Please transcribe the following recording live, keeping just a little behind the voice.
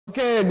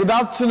Okay, good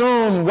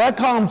afternoon.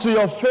 Welcome to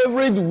your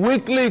favorite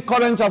weekly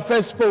current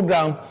affairs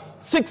program,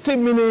 60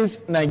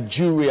 Minutes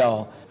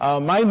Nigeria.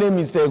 My name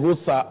is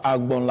Egosa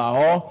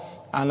Agbonlaho,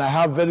 and I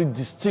have very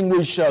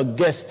distinguished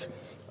guest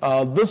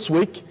this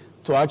week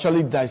to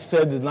actually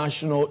dissect the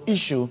national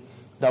issue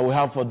that we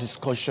have for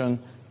discussion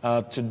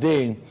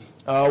today.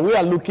 We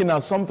are looking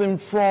at something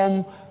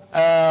from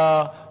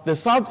the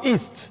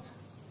southeast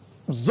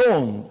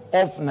zone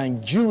of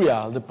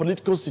Nigeria, the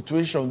political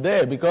situation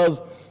there,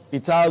 because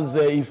it has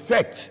an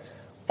effect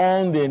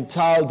on the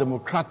entire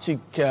democratic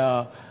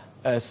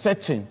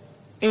setting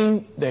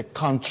in the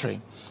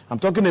country. I'm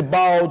talking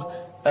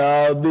about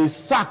the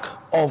sack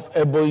of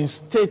Ebonyi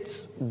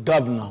State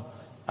Governor,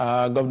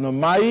 Governor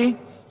Mai,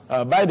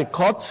 by the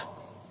court,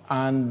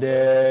 and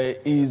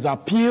his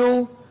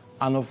appeal,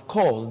 and of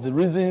course the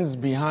reasons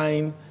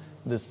behind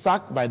the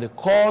sack by the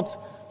court,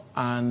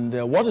 and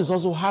what is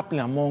also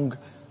happening among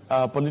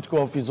political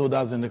office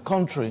holders in the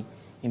country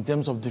in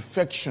terms of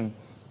defection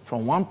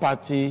from one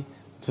party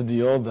to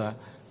the other.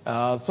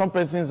 Some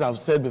persons have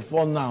said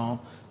before now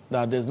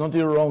that there's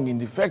nothing wrong in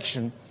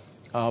defection,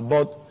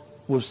 but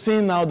we've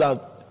seen now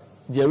that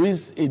there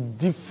is a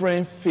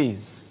different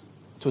phase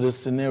to the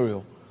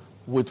scenario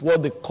with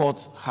what the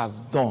court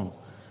has done.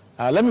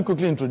 Let me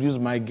quickly introduce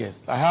my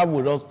guest. I have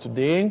with us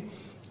today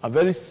a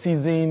very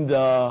seasoned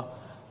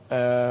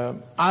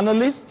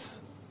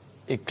analyst,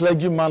 a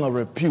clergyman of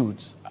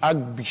repute,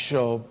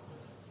 Archbishop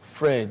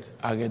Fred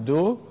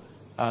Agedo.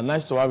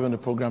 Nice to have you on the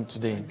program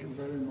today. Thank you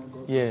very much.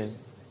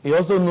 Yes. He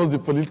also knows the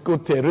political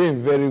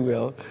terrain very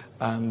well,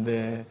 and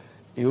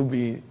he will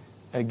be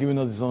giving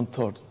us his own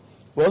thought.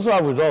 We also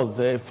have with us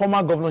a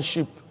former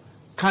governorship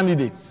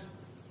candidate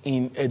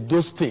in Edo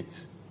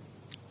State.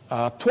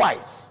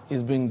 Twice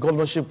he's been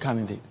governorship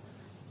candidate.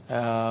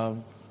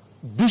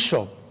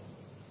 Bishop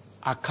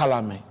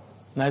Akalame.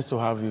 Nice to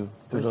have you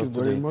with us today. Thank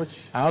you very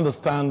much. I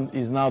understand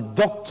he's now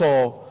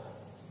Dr.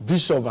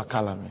 Bishop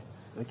Akalame.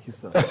 Thank you,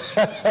 sir.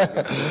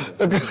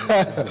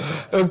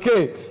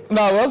 Okay.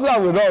 Now, we also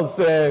have with us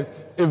a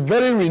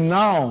very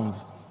renowned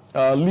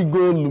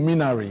legal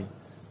luminary,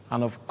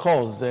 and of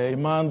course, a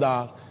man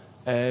that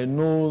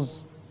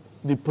knows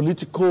the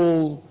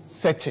political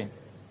setting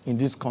in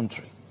this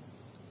country.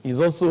 He's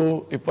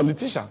also a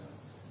politician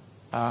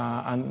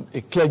and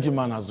a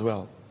clergyman as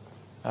well.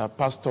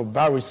 Pastor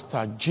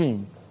Barrister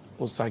Jim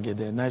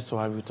Osagede. Nice to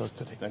have you with us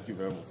today. Thank you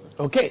very much, sir.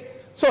 Okay.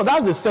 So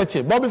that's the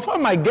setting. But before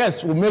my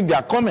guests will make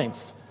their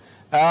comments,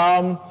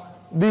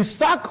 the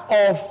sack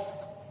of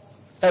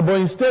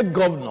Ebonyi State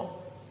Governor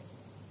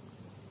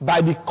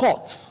by the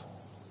court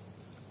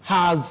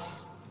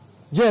has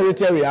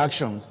generated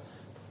reactions.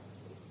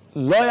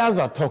 Lawyers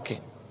are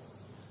talking.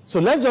 So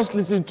let's just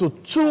listen to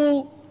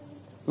two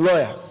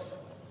lawyers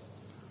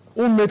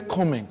who made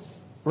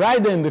comments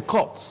right there in the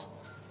court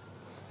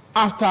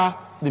after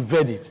the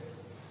verdict,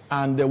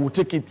 and we'll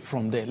take it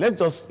from there. Let's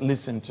just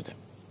listen to them.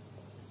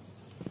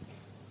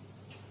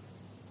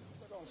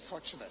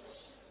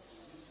 Unfortunate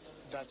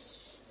that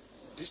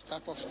this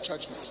type of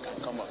judgment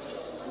can come up.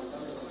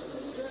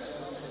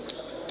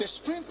 The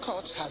Supreme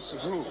Court has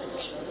ruled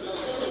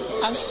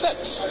and said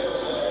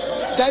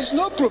there is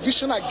no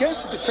provision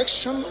against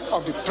defection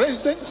of the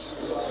president,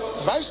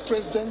 vice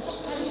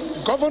president,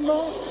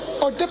 governor,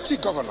 or deputy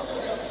governor.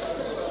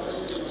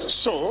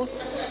 So,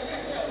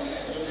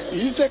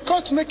 is the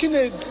court making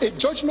a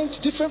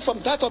judgment different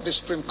from that of the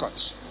Supreme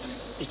Court?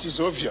 It is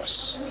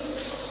obvious.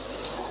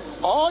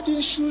 All the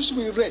issues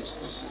we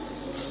raised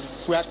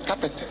were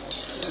carpeted.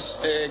 This is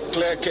a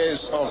clear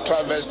case of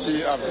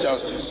travesty of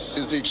justice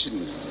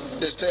jurisdiction.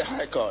 The State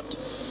High Court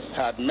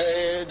had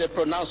made a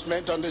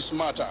pronouncement on this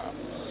matter,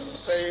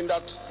 saying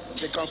that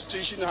the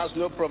Constitution has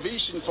no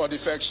provision for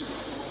defection,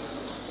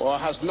 or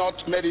has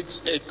not made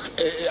it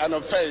an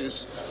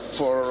offense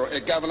for a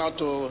governor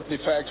to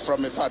defect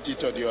from a party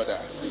to the other.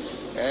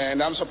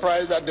 And I'm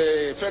surprised that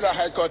the Federal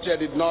High Court here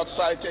did not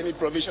cite any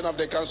provision of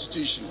the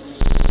Constitution.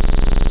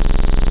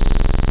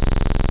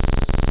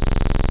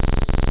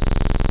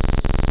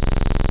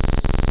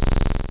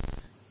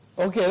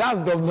 Okay,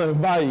 that's Governor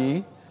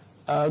Mai.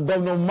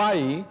 Governor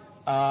Mai,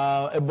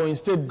 Ebonyi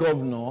State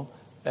Governor,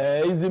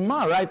 is the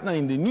man right now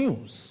in the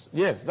news.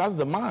 Yes, that's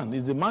the man.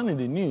 He's the man in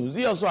the news.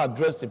 He also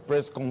addressed a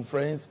press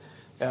conference.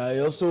 He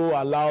also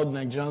allowed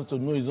Nigerians to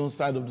know his own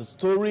side of the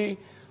story.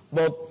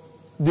 But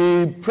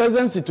the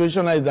present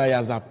situation is that he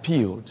has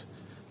appealed,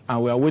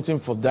 and we are waiting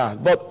for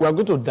that. But we are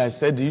going to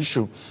dissect the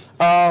issue.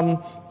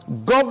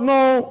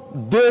 Governor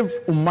Dave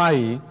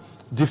Umahi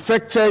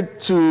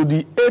defected to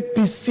the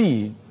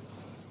APC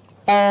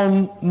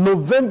on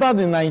November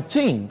the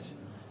 19th,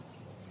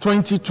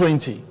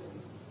 2020.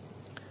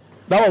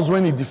 That was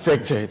when he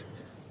defected.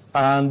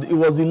 And he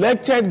was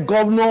elected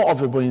governor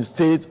of Ebonyi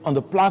State on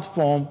the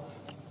platform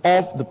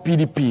of the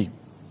PDP.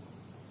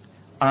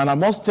 And I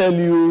must tell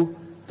you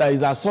that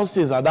his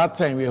associates at that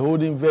time were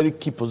holding very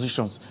key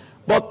positions.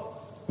 But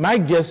my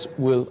guest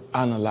will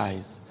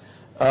analyze.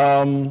 We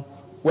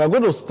are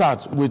going to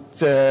start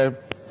with a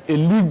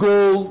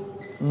legal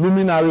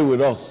luminary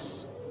with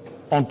us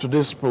on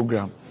today's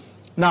program.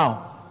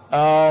 Now,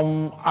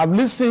 I've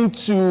listened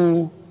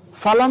to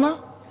Falana,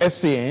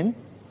 SAN,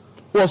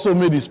 who also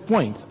made his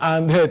point.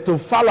 And to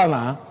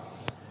Falana,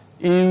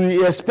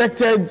 he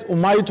expected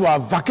Umahi to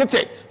have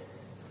vacated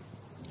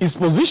his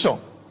position,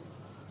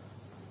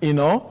 you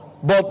know.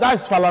 But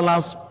that's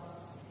Falana's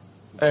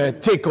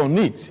take on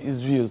it, his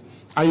views.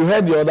 And you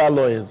heard the other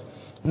lawyers.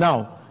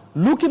 Now,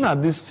 looking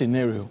at this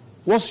scenario,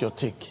 what's your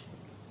take?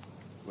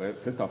 Well,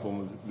 first and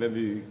foremost, let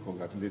me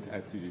congratulate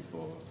ITV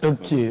for...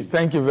 Okay,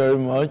 thank you very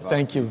much.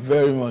 Thank you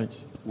very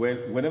much.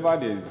 Whenever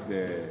there's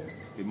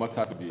a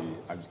matter to be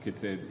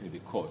adjudicated in the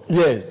court,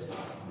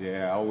 yes,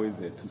 there are always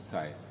two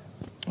sides.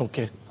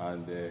 Okay.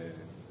 And the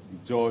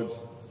judge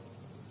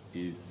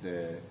is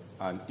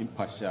an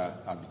impartial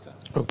arbiter.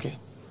 Okay.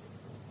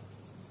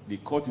 The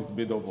court is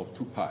made up of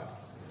two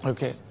parts.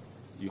 Okay.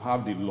 You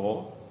have the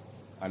law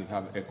and you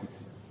have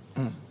equity.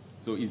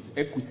 So it's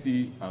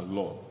equity and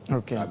law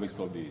that makes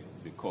up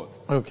the court.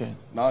 Okay.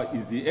 Now,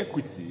 it's the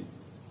equity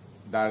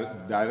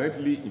that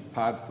directly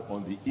imparts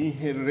on the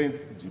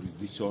inherent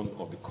jurisdiction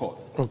of the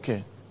court,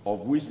 of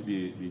which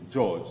the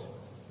judge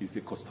is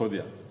a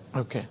custodian.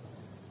 Okay.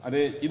 And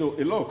then, you know,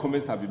 a lot of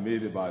comments have been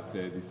made about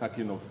the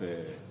sacking of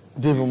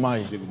Dave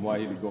Umahi,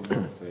 the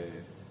governor of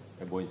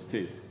Ebonyi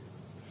State.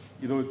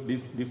 You know,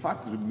 the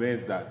fact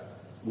remains that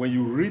when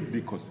you read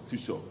the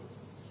Constitution,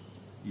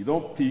 you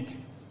don't pick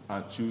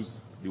and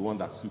choose the one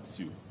that suits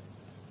you.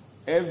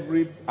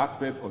 Every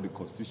aspect of the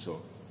Constitution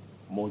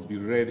must be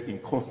read in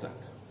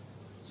concert.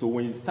 So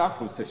when you start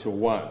from section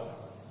 1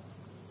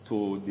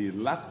 to the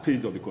last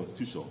page of the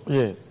Constitution,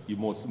 you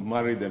must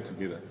marry them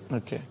together.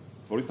 Okay.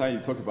 For instance, you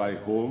talk about a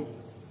home,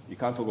 you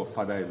can't talk of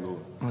father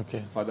alone.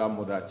 Okay. Father,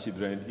 mother,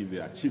 children, if they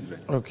are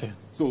children. Okay.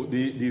 So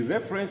the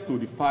reference to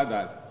the fact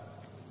that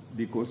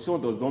the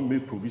Constitution does not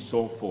make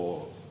provision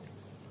for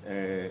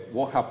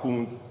what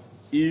happens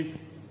if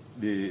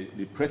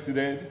the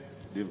president,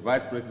 the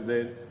vice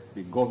president,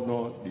 the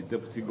governor, the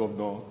deputy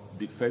governor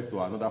defers to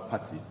another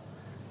party,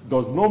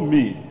 does not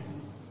mean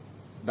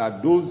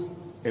that those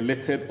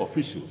elected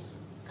officials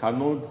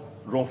cannot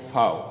run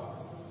foul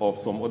of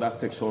some other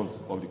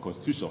sections of the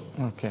Constitution.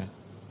 Okay.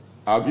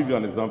 I'll give you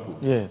an example.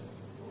 Yes.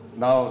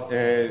 Now,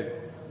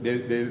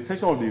 the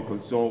section of the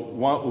Constitution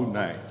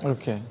 109.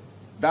 Okay.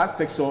 That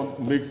section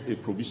makes a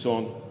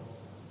provision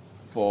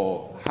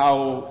for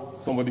how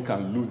somebody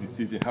can lose his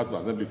seat in House of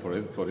Assembly, for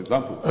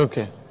example.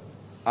 Okay.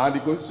 And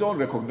the Constitution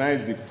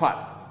recognizes the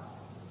fact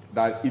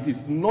that it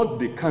is not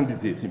the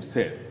candidate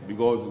himself,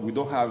 because we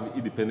don't have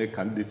independent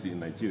candidacy in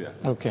Nigeria.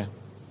 Okay.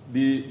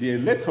 The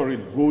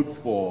electorate votes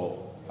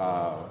for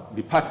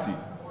the party,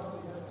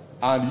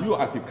 and you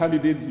as a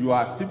candidate, you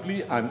are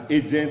simply an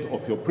agent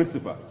of your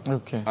principal.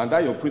 Okay. And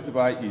that your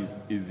principal is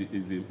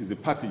the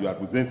party you are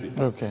representing.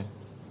 Okay.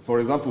 For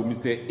example,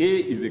 Mr. A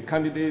is a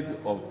candidate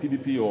of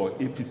PDP or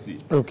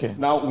APC. Okay.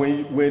 Now,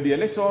 when the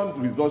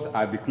election results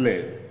are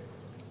declared,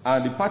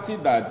 and the party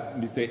that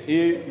Mr.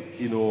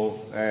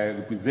 A,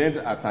 represents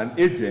as an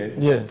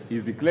agent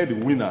is declared the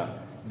winner,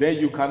 then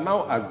you can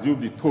now assume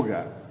the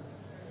toga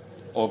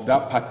of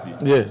that party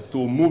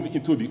to move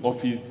into the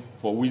office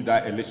for which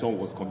that election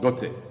was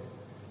conducted.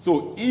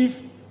 So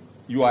if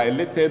you are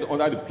elected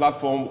under the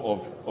platform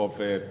of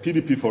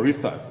PDP, for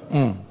instance,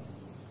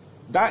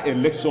 that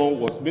election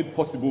was made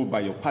possible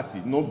by your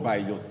party, not by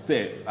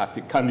yourself as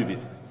a candidate.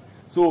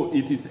 So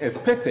it is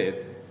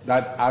expected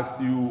that as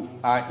you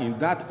are in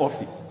that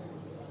office,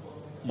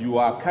 you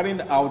are carrying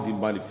out the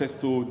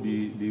manifesto,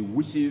 the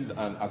wishes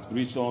and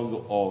aspirations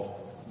of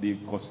the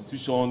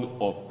Constitution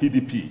of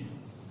PDP,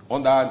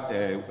 under,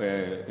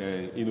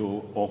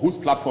 on whose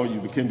platform you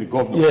became the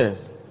governor.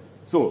 Yes.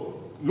 So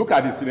look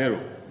at the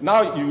scenario.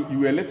 Now you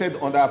were elected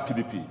under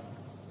PDP.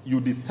 You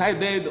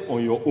decided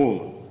on your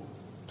own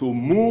to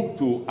move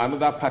to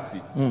another party.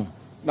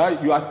 Now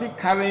you are still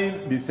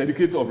carrying the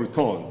certificate of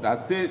return that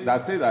say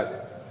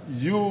that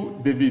you,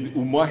 David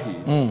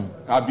Umahi,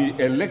 have been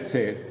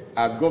elected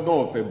as governor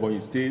of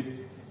Ebonyi State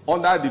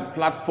under the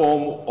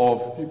platform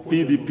of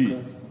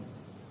PDP.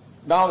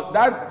 Now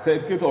that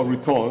certificate of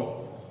returns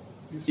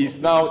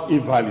is now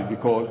invalid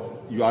because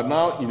you are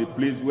now in a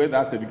place where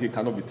that certificate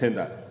cannot be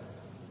tendered.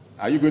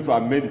 Are you going to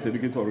amend the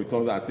certificate of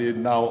returns and say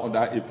now under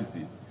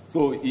APC?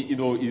 So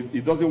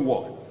it doesn't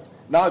work.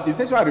 Now, the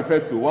section I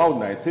referred to,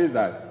 109, says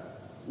that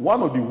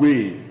one of the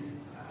ways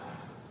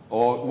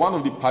or one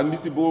of the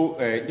permissible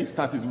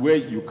instances where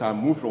you can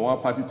move from one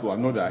party to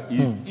another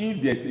is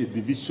if there's a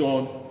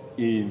division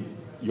in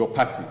your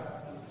party.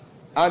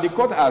 And the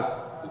court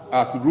has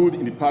ruled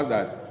in the past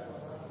that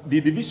the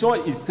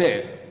division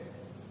itself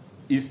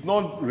is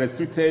not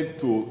restricted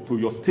to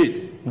your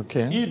state.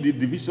 Okay. If the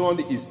division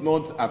is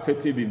not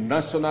affecting the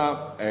national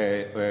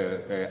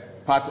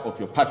part of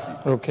your party.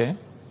 Okay.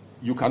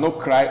 You cannot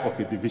cry of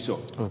a division.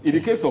 Okay. In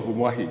the case of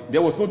Umahi,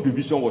 there was no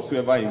division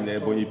whatsoever in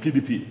Ebonyi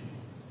PDP.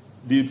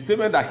 The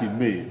statement that he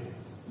made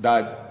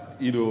that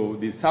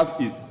the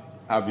Southeast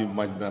have been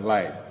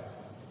marginalized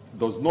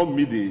does not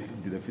meet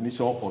the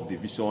definition of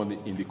division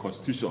in the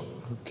Constitution.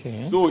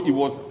 Okay. So he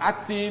was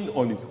acting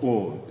on his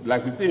own.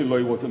 Like we say in law,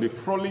 he was on the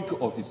frolic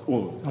of his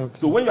own. Okay.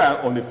 So when you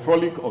are on the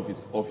frolic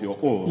of your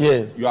own,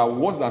 yes, you are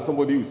worse than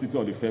somebody who is sitting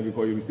on the fence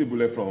because you receive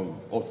bullet from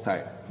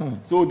outside.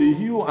 So the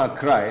hue and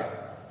cry,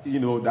 you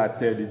know, that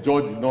the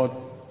judge did not.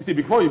 You see,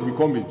 before you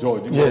become a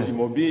judge, you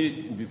must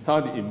be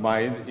sound in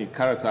mind, in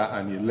character,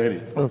 and in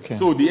learning. Okay.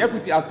 So the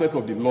equity aspect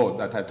of the law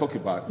that I talk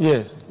about,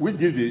 yes, which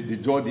gives the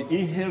judge the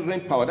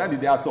inherent power. That is,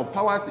 there are some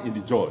powers in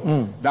the judge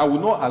that will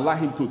not allow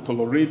him to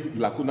tolerate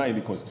lacuna in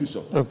the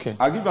Constitution. Okay.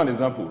 I'll give you an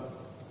example.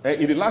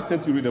 In the last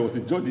century, there was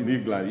a judge in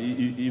England.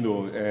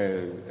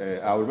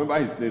 I remember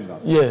his name now.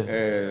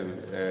 Yeah.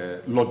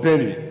 Lord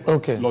Denny.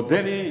 Okay. Lord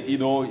Denny, you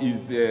know,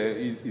 is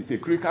a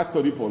critical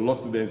study for law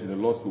students in the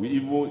law school.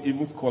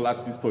 Even scholars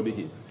still study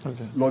him.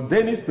 Okay. Lord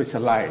Denny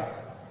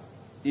specialized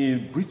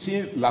in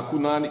breaching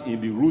lacuna in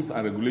the rules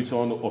and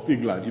regulations of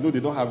England. You know, they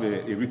don't have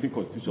a written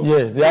constitution.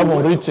 Yes, they have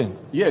unwritten.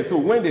 Yeah. So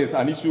when there's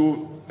an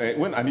issue,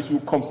 when an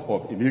issue comes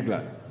up in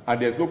England and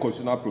there's no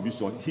constitutional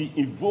provision, he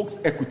invokes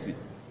equity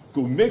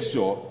to make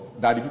sure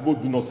that the people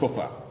do not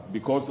suffer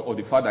because of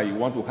the fact that you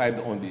want to hide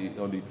under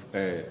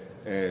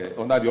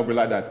the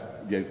umbrella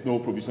that there is no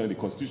provision in the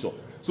Constitution.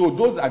 So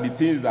those are the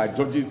things that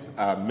judges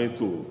are meant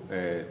to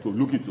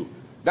look into.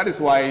 That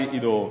is why,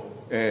 you know,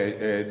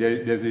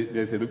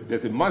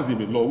 there's a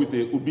maxim in law we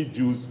say ubi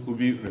jus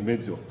ubi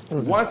remedio. Okay.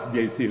 Once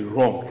there is a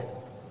wrong,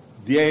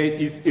 there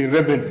is a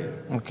remedy.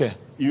 Okay.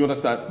 You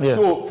understand? Yeah.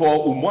 So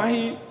for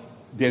Umuahi,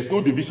 there's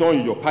no division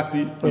in your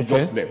party, you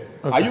just left.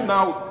 Okay. Are you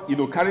now, you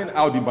know, carrying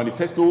out the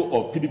manifesto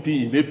of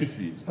PDP in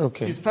APC?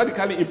 Okay. It's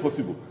practically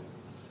impossible.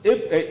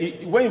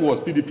 When it was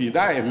PDP,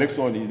 that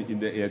election in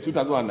the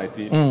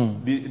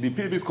 2019, the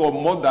PDP scored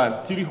more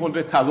than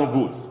 300,000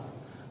 votes.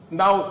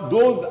 Now,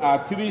 those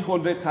are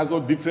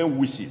 300,000 different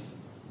wishes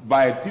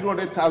by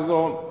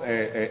 300,000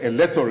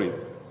 electorate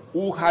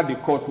who had the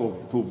cause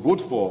to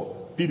vote for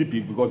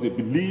PDP because they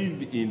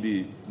believe in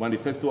the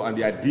manifesto and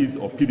the ideas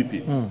of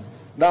PDP.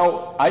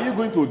 Now, are you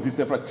going to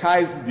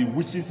disenfranchise the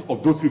wishes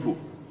of those people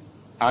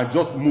and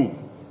just move?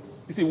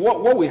 You see,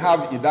 what we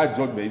have in that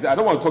judgment is, I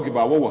don't want to talk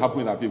about what will happen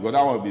in appeal, because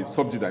that will be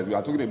subjudized. We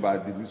are talking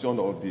about the decision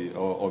of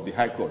the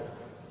High Court.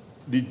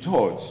 The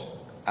judge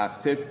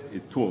has set a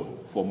tone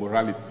for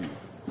morality,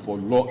 for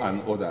law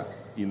and order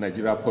in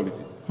Nigerian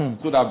politics.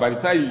 So that by the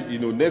time, you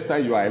know, next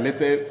time you are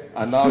elected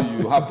and now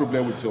you have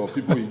problem with your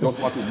people, you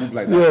just want to move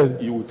like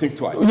that, you will think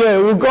twice. Yeah,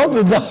 we'll come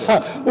to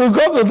that. We'll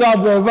come to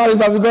that,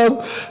 Barrister, because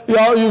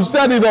you've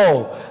said it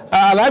all.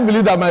 And I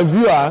believe that my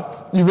viewer,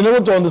 you've been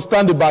able to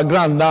understand the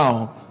background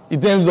now in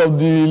terms of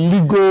the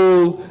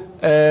legal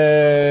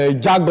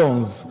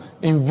jargons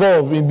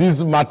involved in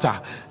this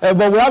matter.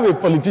 But we have a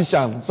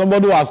politician,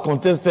 somebody who has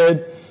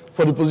contested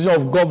for the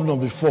position of governor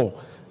before,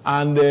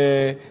 and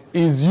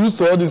is used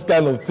to all these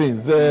kind of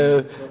things.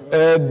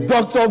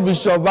 Dr.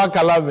 Bishop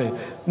Bakalame.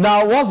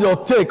 Now, what's your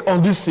take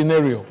on this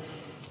scenario?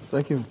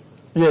 Thank you.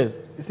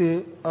 Yes. You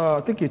see,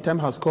 I think a time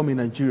has come in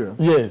Nigeria.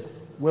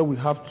 Yes. Where we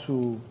have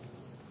to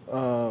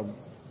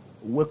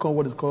work on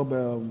what is called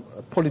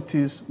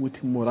politics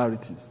with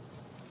morality.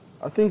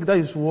 I think that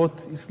is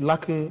what is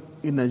lacking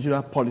in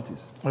Nigeria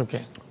politics.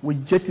 Okay. We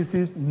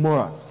jettison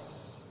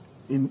morals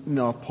in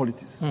our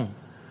politics.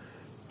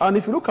 And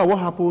if you look at what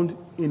happened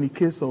in the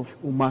case of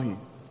Umuahi,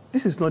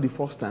 this is not the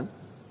first time.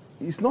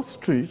 It's not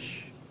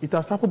strange. It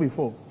has happened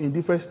before in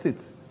different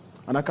states.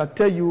 And I can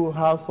tell you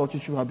how such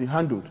issues have been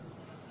handled.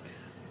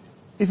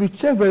 If you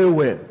check very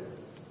well,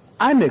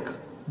 INEC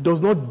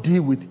does not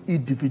deal with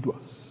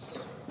individuals.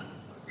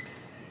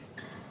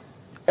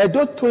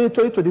 Although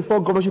 2024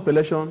 governorship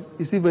election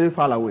is still very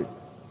far away.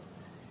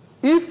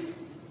 If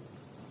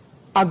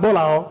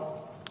Agbolao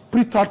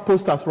print out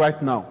posters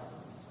right now,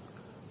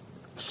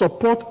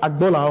 support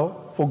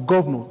Agbolao for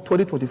governor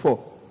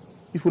 2024.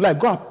 If you like,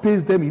 go and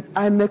paste them in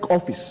INEC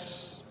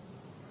office.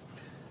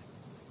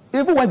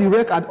 Even when the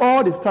rec and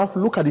all the staff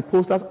look at the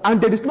posters and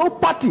there is no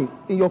party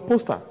in your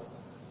poster,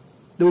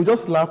 they will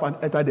just laugh and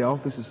enter their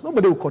offices.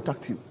 Nobody will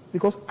contact you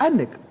because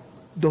INEC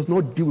does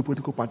not deal with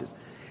political parties.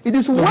 It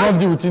is not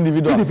deal with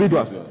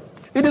individuals.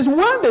 It is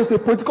when there is a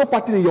political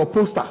party in your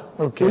poster.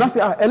 Okay. You now say,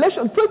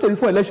 election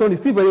 2024 election is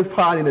still very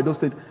far in Edo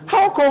State.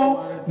 How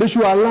come they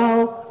should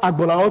allow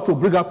Agbolao to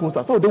bring up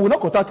posters? So they will not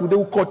contact you. They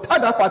will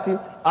contact that party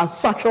and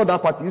sanction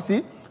that party. You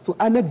see? So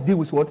INEC deal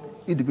with what?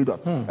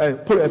 Individuals.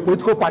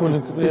 Political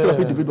parties instead of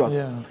individuals.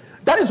 Yeah.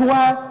 That is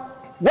why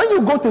when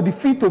you go to the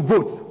field to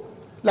vote,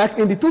 like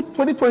in the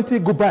 2020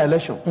 goodbye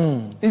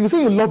election, if you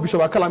say you love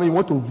Bishop Akalame, you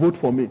want to vote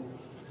for me,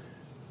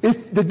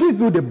 if they give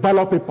you the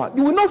ballot paper,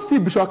 you will not see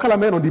Bishop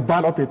Akalame on the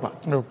ballot paper.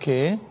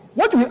 Okay.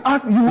 What we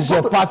ask you is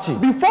your party.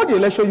 Before the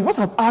election, you must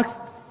have asked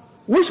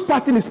which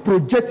party is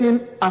projecting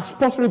and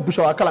sponsoring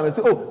Bishop Akalame.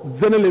 Say, oh,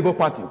 Zene Labour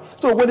Party.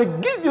 So when they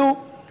give you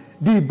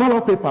the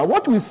ballot paper,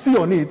 what we see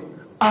on it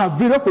are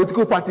various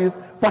political parties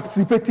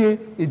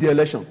participating in the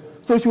election.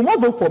 So if you must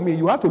vote for me,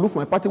 you have to look for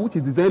my party, which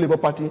is the Zene Labour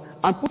Party,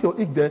 and put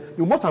your ick there.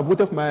 You must have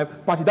voted for my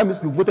party. That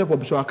means you voted for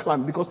Bishop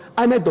Akalame because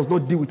INEC does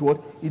not deal with what?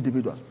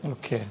 Individuals.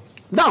 Okay.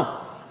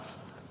 Now,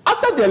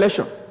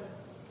 election,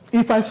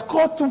 if I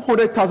score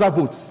 200,000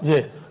 votes,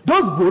 yes,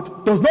 those votes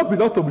does not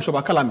belong to Bishop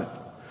Akalame.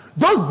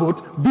 Those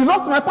votes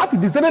belong to my party,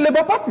 the Zenith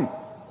Labour Party,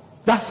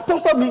 that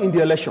sponsored me in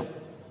the election.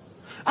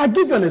 I'll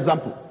give you an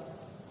example.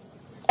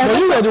 But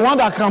you were the one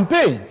that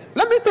campaigned.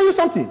 Let me tell you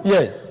something.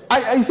 Yes.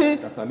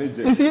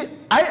 You see,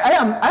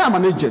 I am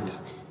an agent.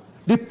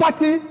 The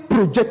party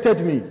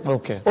projected me.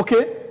 Okay.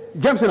 Okay?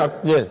 James,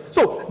 yes.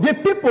 So the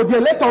people, the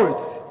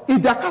electorate,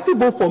 if they are casting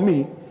vote for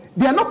me,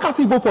 they are not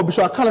casting vote for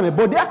Bishop Akalame,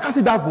 but they are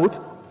casting that vote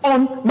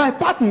on my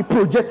party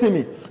projecting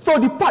me. So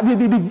the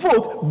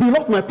vote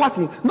belongs to my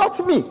party,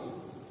 not me.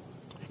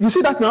 You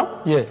see that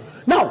now?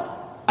 Yes.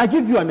 Now, I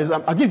give you an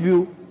example. I give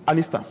you an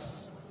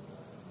instance.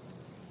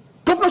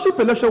 Governorship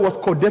election was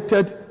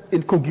conducted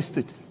in Kogi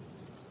State.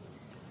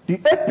 The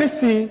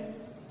APC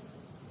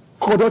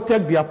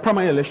conducted their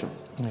primary election.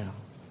 Yeah.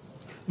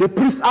 The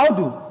Prince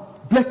Audu,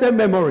 blessed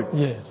memory,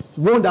 yes,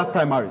 won that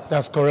primaries.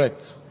 That's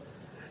correct.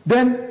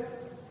 Then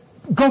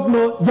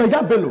Governor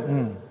Yaya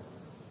Bello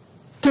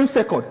came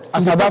second.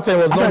 As at that time,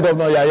 was not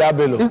Governor Yaya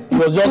Bello. It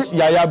was just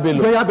Yaya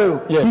Bello. Yaya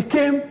Bello. Yes. He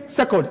came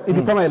second in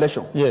the primary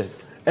election.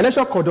 Yes.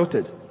 Election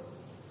conducted.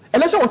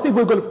 Election was still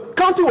going on.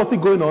 Counting was still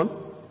going on.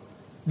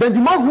 Then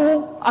the man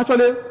who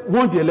actually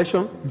won the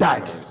election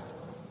died.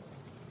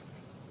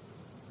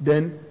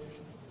 Then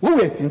we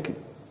were thinking,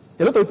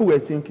 a lot of people were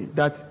thinking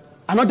that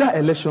another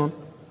election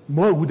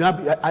more would not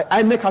be.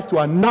 INEC have to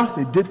announce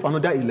a date for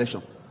another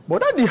election.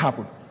 But that didn't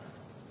happen.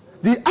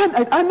 The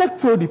INEC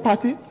told the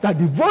party that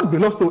the vote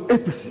belongs to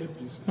APC.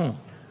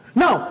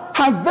 Now,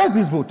 harvest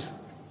this vote.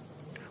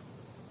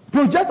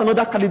 Project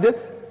another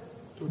candidate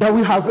that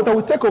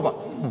will take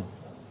over.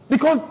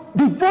 Because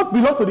the vote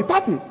belongs to the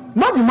party,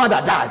 not the man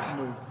that died.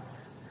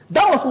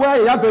 That was why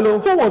Yaya Bello,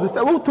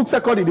 who took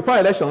second in the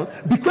prior election,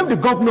 became the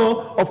governor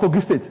of Kogi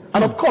State.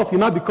 And of course, he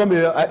now became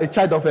a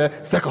child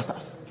of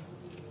circumstance.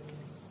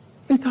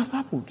 It has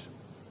happened.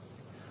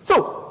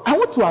 So, I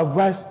want to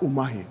advise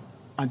Umahi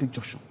and Dick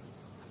Joshua.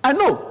 I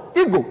know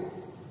ego,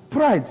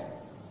 pride,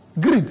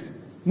 greed,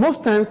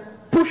 most times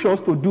push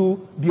us to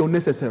do the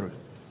unnecessary.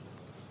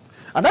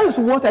 And that is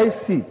what I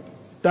see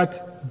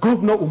that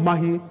Governor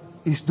Umahi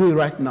is doing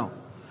right now.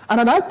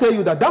 And I tell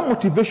you that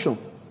motivation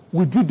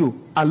will do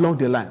along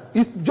the line.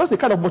 It's just a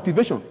kind of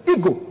motivation.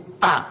 Ego.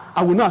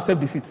 I will not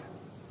accept defeat.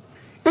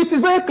 It is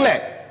very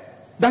clear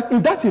that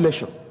in that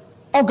election,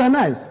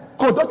 organized,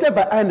 conducted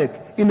by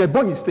INEC in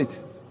Ebonyi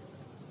State,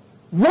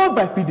 won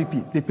by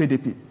PDP, the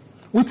PDP,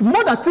 with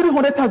more than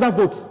 300,000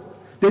 votes,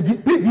 the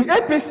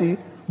APC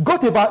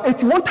got about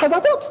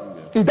 81,000 votes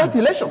in that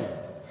election.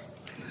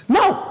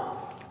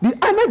 Now, the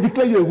INEC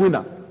declared you a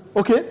winner,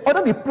 okay,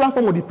 under the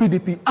platform of the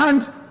PDP,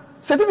 and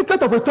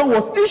certificate of return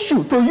was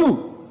issued to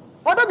you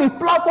under the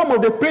platform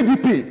of the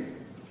PDP.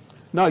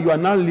 Now you are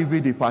now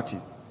leaving the party.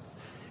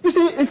 You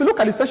see, if you look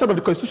at the section of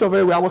the Constitution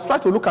very well, I was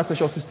trying to look at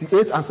section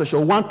 68 and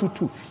section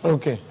 122.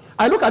 Okay.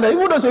 I look at it,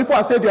 even though some people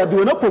have said there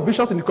were no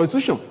provisions in the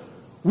Constitution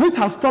which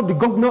has stopped the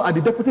governor and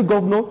the deputy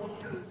governor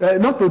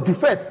not to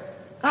defect.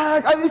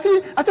 You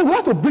see, I think we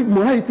have to bring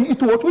morality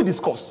into what we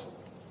discuss.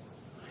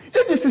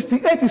 If the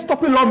 68 is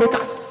stopping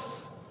lawmakers,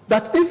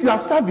 that if you are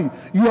savvy,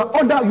 you are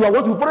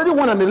what you've already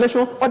won an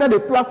election under the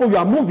platform you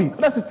are moving.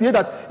 That's 68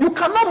 that you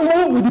cannot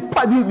move with the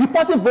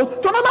party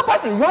vote to another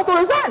party. You have to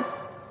resign.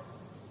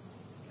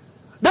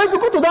 Then if you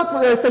go to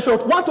that section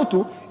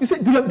 122, you say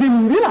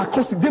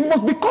there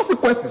must be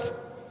consequences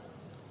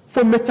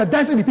for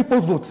merchandising the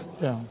people's votes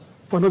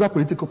for another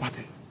political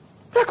party.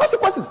 There are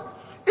consequences.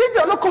 If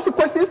there are no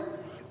consequences,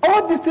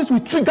 all these things will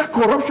trigger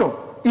corruption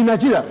in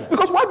Nigeria.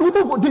 Because why do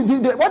people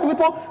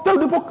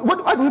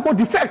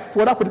defect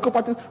to other political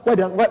parties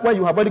why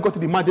you have already got to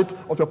the mandate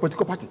of your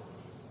political party?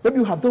 Maybe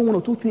you have done one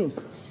or two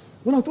things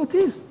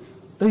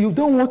that you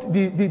don't want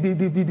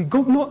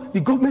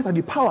the government and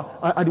the power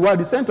and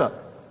the center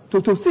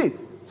to see.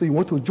 So you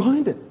want to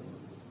join them.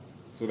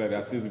 So that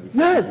their sins will be forgiven.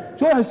 Yes,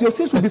 so as your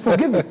sins will be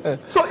forgiven.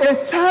 So a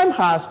time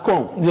has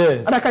come.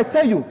 Yes. And I can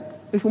tell you,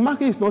 if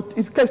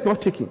care is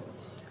not taken,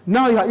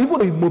 now even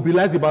though he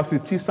mobilized about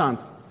 50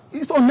 sons,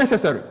 it's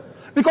unnecessary.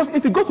 Because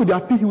if you go to the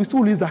appeal, he will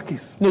still lose that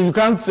case. No, you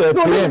can't preempt.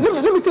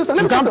 Let me tell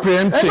you. You can't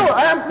preempt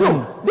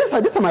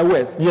it. These are my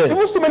words. Yes.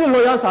 Even so many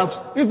lawyers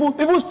have, even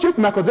Chief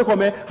Michael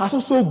Zekome has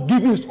also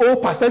given his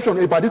own perception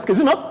about this case.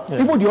 Is it not?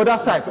 Yes. Even the other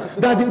side.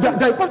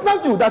 The personal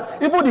view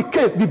that even the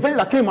case, the verdict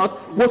that came out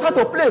was out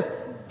of place.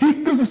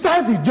 He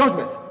criticized the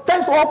judgment.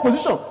 Thanks to all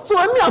position. So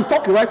I'm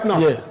talking right now.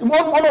 Yes.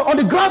 On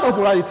the ground of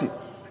morality.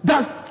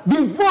 That's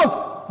the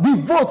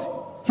vote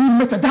he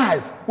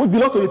methodized what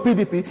belonged to the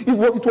PDP.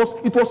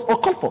 It was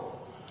uncalled for.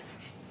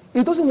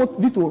 He doesn't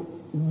want this to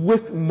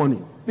waste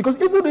money.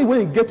 Because even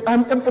when he what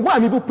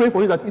I'm even praying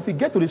for is that if he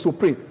get to the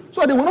Supreme,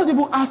 so they will not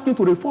even ask him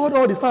to refund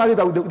all the salary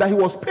that he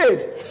was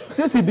paid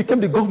since he became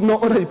the governor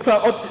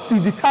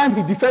since the time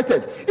he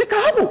defected. It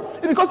can happen.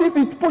 Because if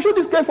he pursue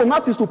this case from now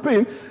to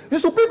Supreme, the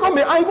Supreme Court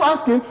may even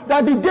ask him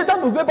that the day that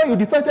November you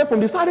defected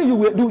from the salary you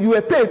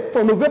were paid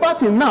from November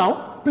till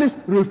now, please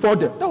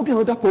refund them. That would be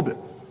another problem.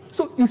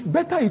 So it's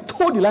better he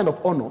told the line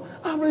of honor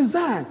and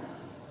resign.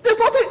 There's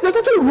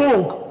nothing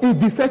wrong in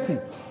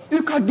defecting.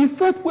 You can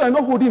defect when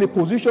you're not holding a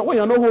position, when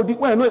you're not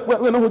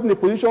holding a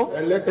position,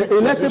 elected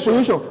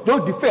position.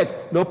 Don't defect,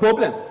 no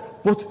problem.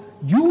 But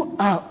you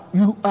are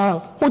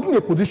holding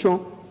a position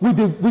with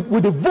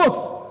the votes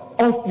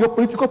of your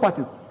political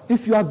party.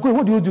 If you are going,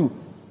 what do?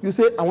 You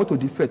say, I want to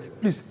defect.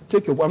 Please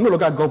take your vote. I'm no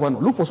longer a governor.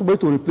 Look for somebody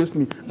to replace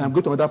me, and I'm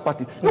going to another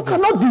party. You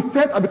cannot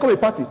defect and become a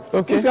party.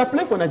 Okay. If you are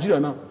playing for Nigeria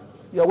now,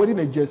 you are wearing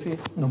a jersey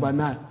number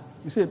 9.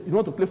 You say you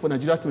want to play for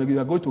Nigeria team, you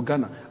are going to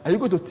Ghana. Are you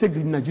going to take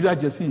the Nigeria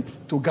jersey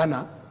to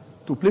Ghana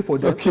to play for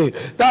them? Okay,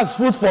 that's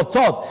food for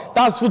thought.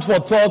 That's food for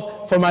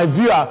thought for my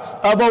viewer.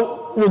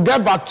 But we'll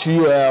get back to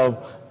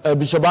you,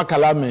 Bishop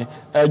Akalame.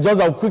 Just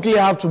I quickly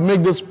have to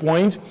make this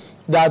point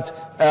that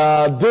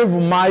Dave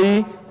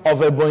Umahi of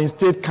Ebonyi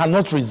State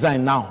cannot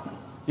resign now.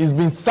 He's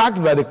been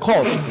sacked by the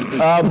court,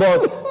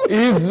 but he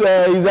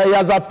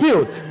has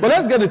appealed. But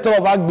let's get the thought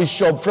of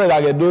Archbishop Fred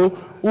Agedo,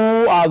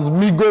 who has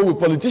mingled with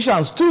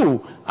politicians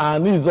too,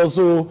 and he's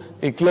also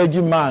a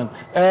clergyman.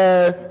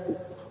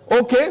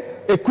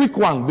 Okay, a quick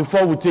one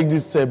before we take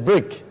this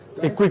break.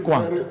 Thank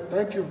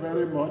you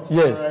very much.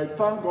 Yes. I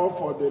thank God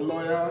for the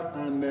lawyer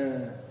and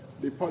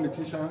the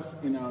politicians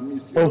in our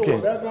midst. Okay.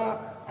 Whatever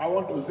I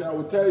want to say, I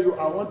will tell you,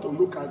 I want to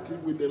look at it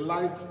with the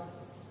light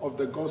of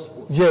the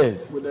gospel.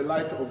 Yes. With the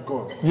light of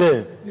God.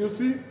 Yes. You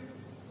see,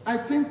 I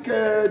think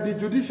the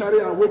judiciary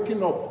are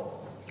waking up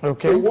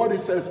to what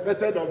is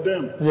expected of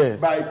them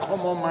by a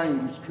common man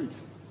in the street.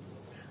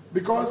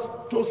 Because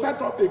to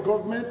set up a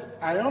government,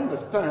 I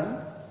understand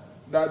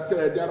that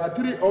there are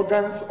 3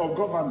 organs of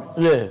government.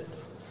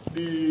 Yes.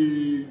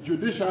 The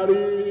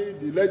judiciary,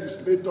 the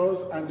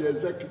legislators, and the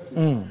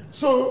executive.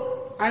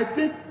 So I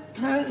think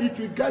it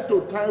will get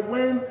to a time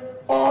when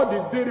all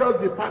the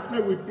various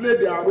departments will play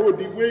their role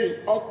the way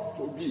it ought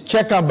to be.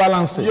 Check and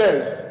balances.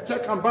 Yes,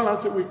 check and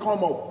balances will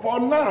come up. For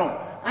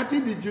now, I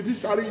think the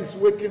judiciary is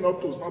waking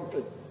up to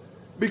something.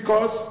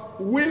 Because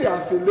we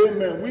as a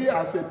layman, we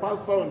as a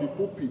pastor on the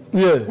pulpit,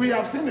 we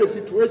have seen a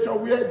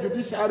situation where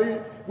judiciary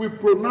will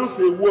pronounce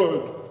a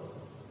word.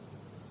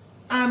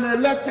 An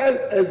elected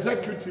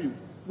executive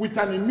with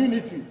an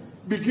immunity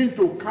begin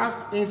to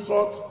cast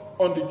insult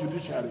on the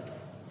judiciary.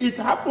 It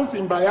happens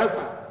in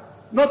Bayelsa.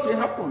 Nothing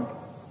happened.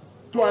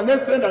 To an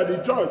extent that the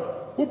judge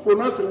who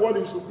pronounced a word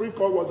in Supreme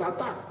Court was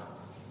attacked.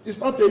 It's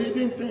not a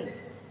hidden thing.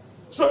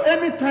 So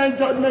anytime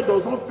judgment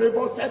does not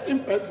favor certain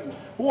persons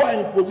who are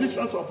in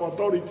positions of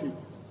authority,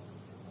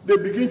 they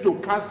begin to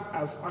cast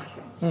as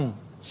actions.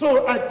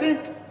 So I think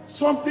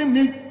something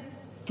needs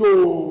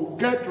to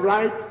get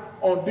right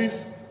on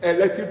this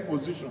elective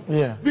position.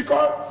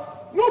 Because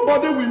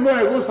nobody will know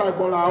Egosa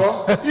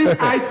Agbolao if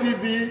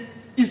ITV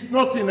is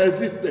not in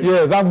existence.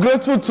 Yes, I'm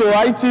grateful to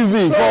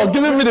ITV for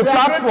giving me the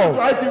platform.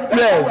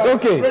 Yes,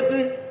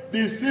 okay.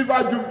 The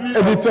Silver Jubilee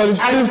of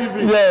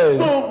ITV. Yes.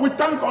 So we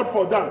thank God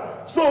for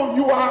that. So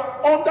you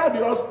are under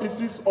the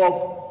auspices of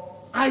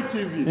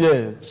ITV.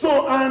 Yes.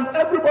 So, and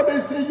everybody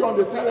is seeing you on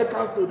the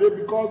telecast today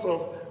because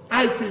of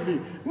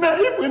ITV. Now,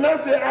 if we now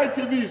say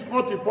ITV is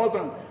not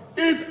important,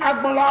 is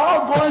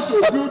Agbolao going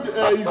to build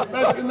his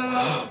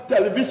personal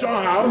television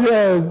house?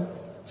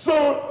 Yes.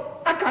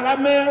 So,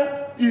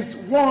 Akalame is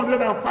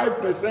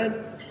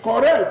 105%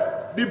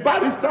 correct. The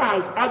barrister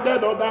has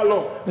added other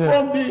law.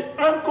 From the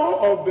angle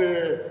of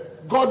the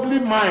godly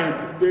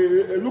mind,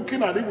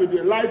 looking at it with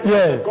the light of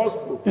the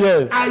gospel,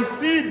 I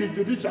see the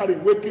judiciary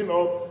waking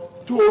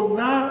up to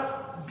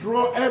now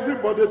draw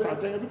everybody's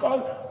attention,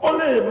 because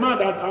only a man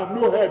that have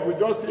no head will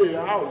just see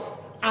a house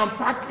and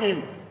pack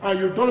in, and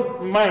you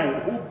don't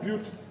mind who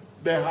built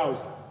the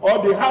house, or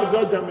the house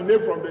just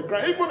germinate from the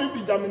ground. Even if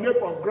it germinate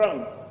from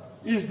ground,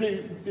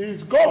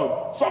 is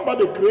God.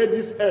 Somebody created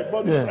this earth,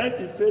 but the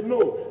scientists say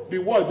no, the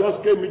world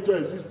just came into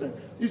existence.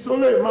 It's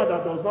only a man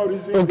that does not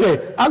reason.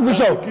 Okay,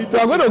 Archbishop, we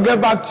are going to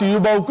get back to you,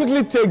 but we'll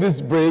quickly take this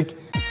break.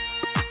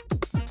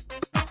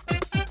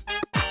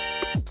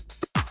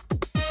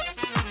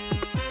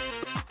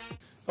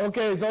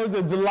 Okay, it's always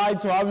a delight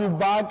to have you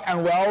back,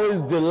 and we're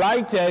always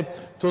delighted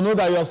to know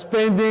that you're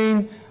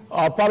spending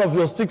part of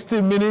your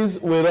 60 minutes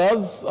with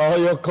us, or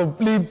your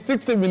complete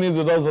 60 minutes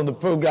with us on the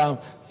program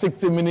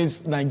 60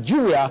 Minutes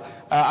Nigeria,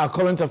 our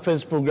current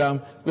affairs program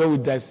where we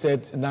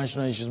dissect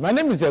national issues. My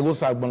name is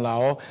Egosa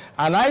Agbolao,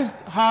 and I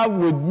have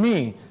with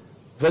me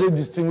very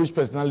distinguished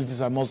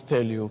personalities, I must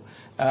tell you.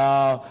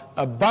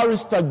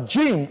 Barrister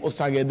Jim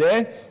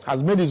Osagede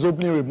has made his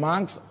opening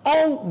remarks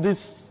on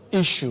this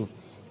issue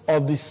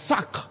of the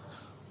sack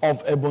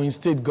of Ebonyi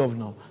State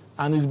Governor,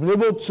 and he's been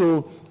able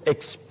to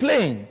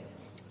explain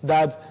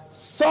that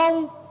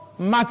some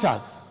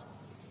matters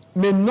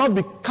may not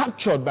be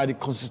captured by the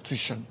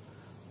Constitution,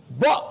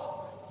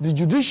 but the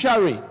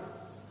judiciary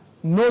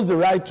knows the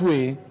right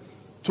way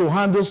to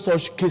handle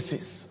such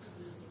cases.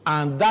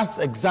 And that's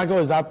exactly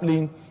what is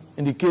happening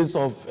in the case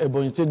of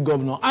Ebonyi State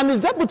Governor and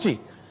his deputy.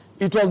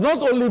 It was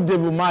not only Dave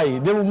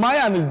Umahi. Dave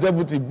Umahi and his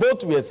deputy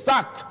both were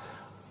sacked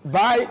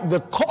by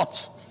the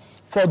court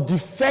for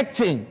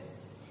defecting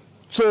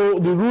to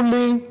the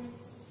ruling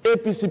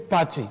APC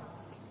party,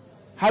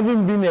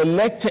 having been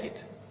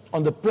elected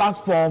on the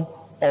platform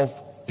of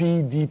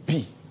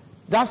PDP.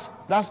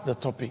 That's the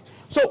topic.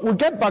 So we'll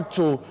get back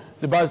to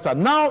the barrister.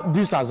 Now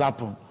this has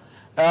happened.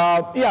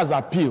 He has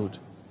appealed.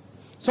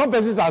 Some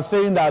persons are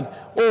saying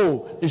that,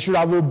 oh, he should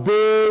have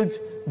obeyed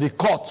the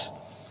court.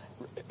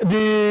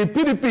 The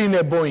PDP in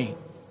Ebonyi,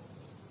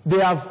 they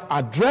have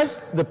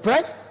addressed the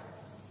press.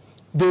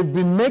 They've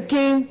been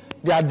making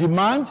their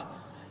demand.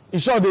 In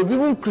short, they've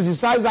even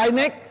criticized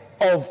INEC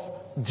of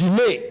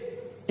delay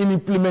in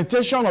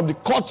implementation of the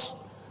court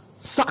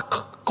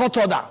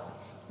order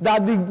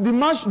that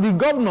the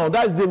governor,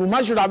 that is the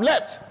woman, should have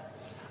left.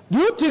 Do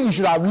you think he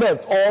should have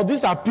left, or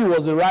this appeal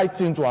was the right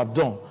thing to have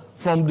done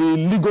from the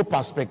legal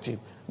perspective,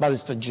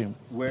 Barrister Jim?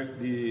 Well,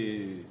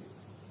 the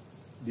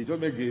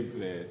judgment gave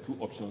two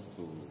options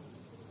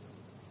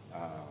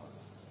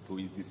to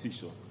his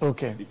decision.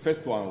 Okay. The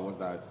first one was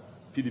that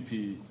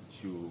PDP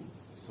should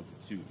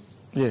substitute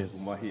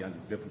Umahi and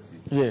his deputy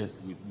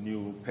with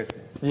new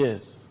persons.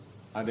 Yes.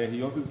 And then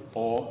he also,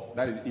 or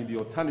that is in the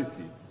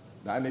alternative,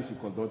 the INEC should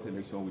conduct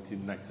election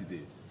within 90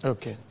 days.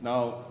 Okay.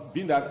 Now,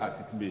 being that as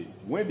it may,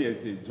 when there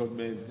is a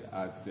judgment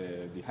at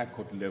the High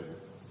Court level,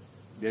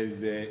 there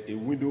is a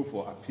window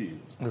for appeal.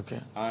 Okay.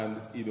 And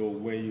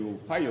when you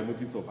file your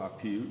notice of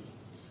appeal,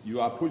 you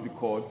approach the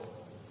court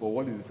for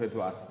what is referred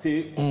to as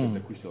stay of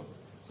execution.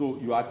 So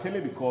you are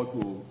telling the court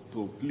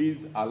to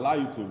please allow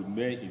you to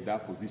remain in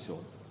that position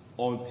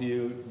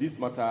until this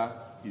matter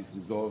is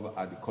resolved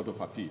at the Court of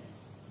Appeal.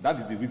 That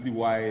is the reason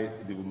why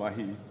the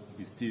Umahi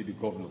is still the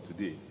governor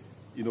today.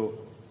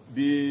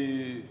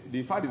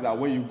 The fact is that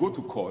when you go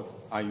to court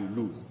and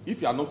you lose,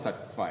 if you are not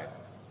satisfied,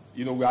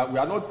 we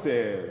are not,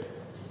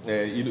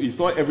 it's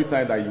not every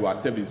time that you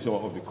accept the decision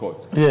of the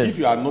court. Yes. If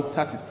you are not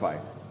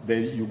satisfied,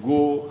 then you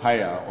go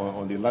higher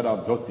on the ladder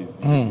of justice.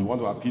 You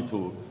want to appeal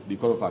to the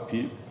Court of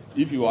Appeal.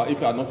 If you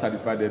are not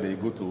satisfied, then you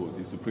go to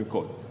the Supreme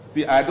Court.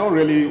 See, I don't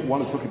really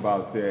want to talk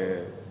about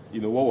what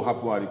will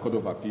happen at the Court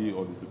of Appeal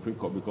or the Supreme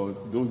Court,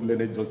 because those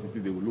learned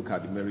justices, they will look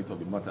at the merit of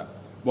the matter.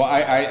 But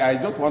I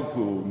just want to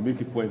make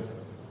a point,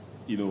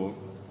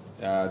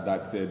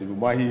 that the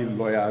Umahi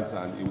lawyers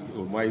and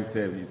Umahi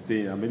himself is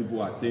saying, and many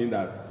people are saying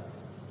that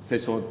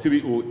Section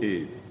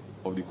 308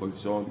 of the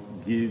Constitution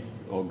gives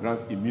or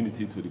grants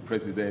immunity to the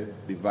president,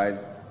 the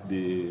vice,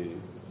 the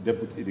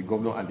deputy, the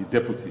governor, and the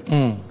deputy.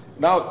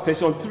 Now,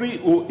 Section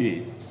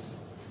 308,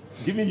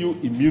 giving you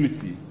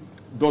immunity,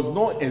 does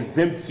not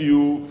exempt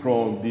you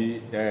from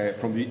the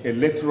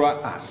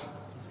Electoral Act,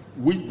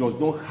 which does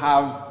not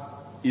have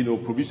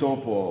provision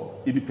for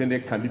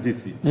independent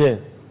candidacy.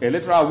 Yes.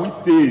 Electoral, which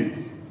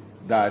says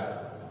that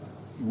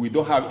we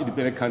don't have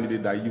independent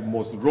candidate, that you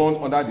must run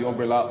under the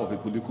umbrella of a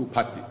political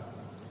party.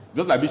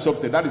 Just like Bishop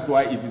said, that is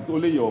why it is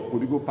only your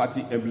political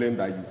party emblem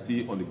that you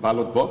see on the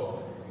ballot box.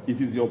 It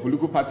is your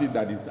political party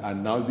that is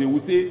announced. They will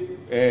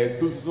say,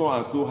 so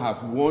and so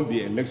has won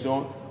the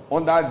election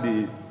under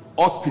the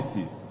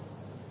auspices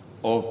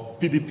of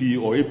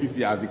PDP or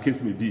APC, as the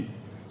case may be.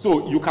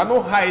 So you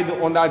cannot hide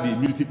under the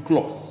immunity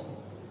clause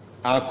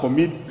and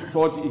commit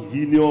such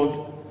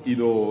heinous,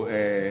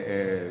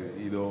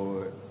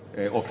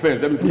 offense.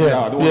 Let me put it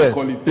out. I don't want to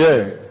call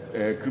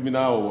it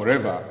criminal or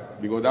whatever,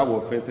 because that will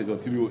offend Section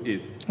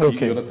 308.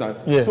 Okay. You understand?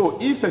 Yes. So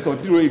if Section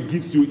 308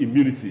 gives you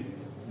immunity,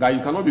 that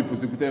you cannot be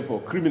prosecuted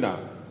for criminal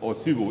or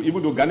civil,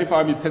 even though Gani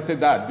Fahmi tested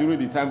that during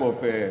the time of,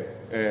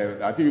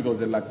 I think it was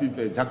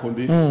Latif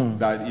Jakonde,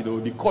 that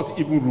the court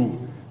even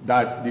ruled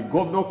that the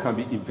governor can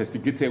be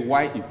investigated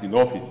while he's in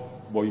office,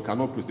 but you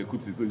cannot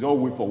prosecute him. So you just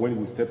wait for when he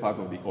will step out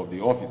of the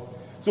office.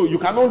 So you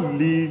cannot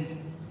leave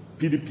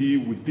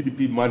PDP with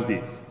PDP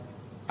mandates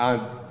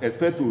and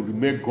expect to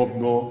remain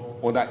governor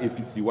under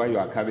APC while you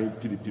are carrying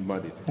PDP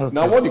mandate. Okay.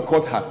 Now, what the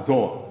court has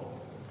done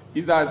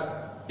is that,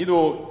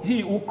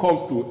 he who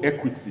comes to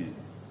equity,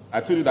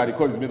 I told you that the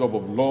court is made up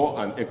of law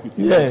and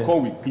equity. Yes. It's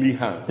called with clean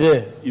hands.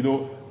 Yes.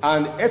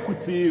 And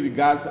equity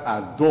regards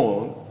as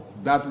done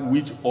that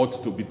which ought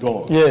to be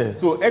done. Yes.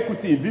 So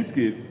equity in this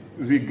case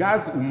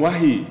regards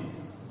Umahi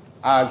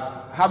as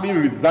having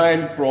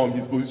resigned from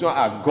his position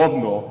as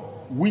governor,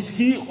 which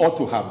he ought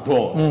to have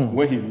done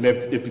when he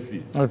left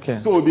APC. Okay.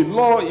 So the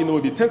law,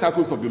 the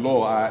tentacles of the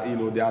law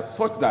are, they are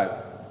such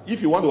that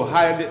if you want to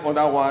hide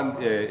under one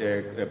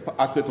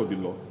aspect of the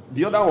law,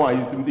 the other one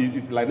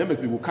is like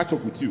nemesis, will catch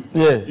up with you.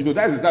 Yes.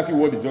 That is exactly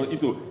what the judge is.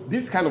 So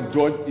this kind of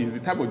judge is the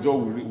type of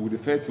judge we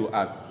refer to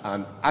as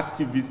an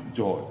activist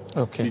judge.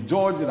 Okay. The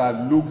judge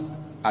that looks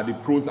at the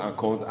pros and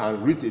cons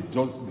and reach a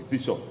just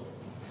decision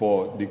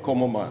for the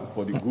common man,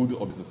 for the good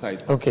of the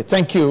society. Okay,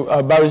 thank you,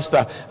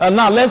 Barrister.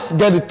 Now let's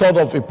get the thought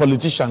of a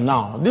politician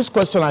now. This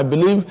question, I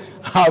believe,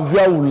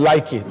 Javier would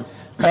like it.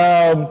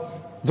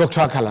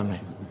 Dr. Akalame,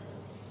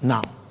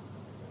 now,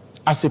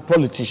 as a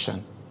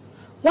politician,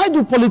 why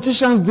do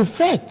politicians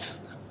defect?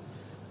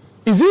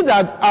 Is it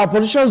that our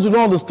politicians do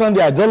not understand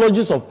the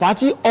ideologies of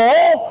party,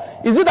 or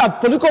is it that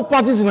political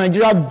parties in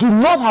Nigeria do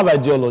not have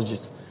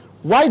ideologies?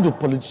 Why do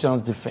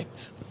politicians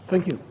defect?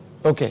 Thank you.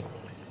 Okay.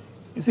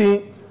 You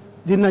see,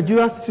 the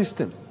Nigerian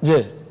system,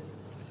 yes,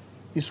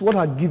 is what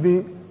has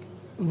given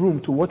room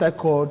to what I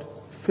called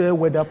fair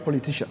weather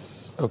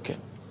politicians. Okay.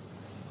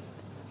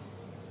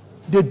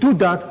 They do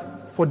that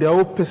for their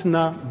own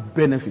personal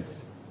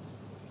benefits.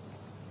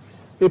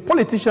 A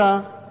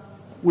politician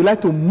would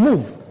like to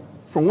move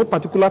from one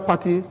particular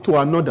party to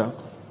another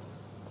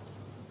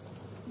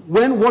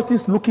when what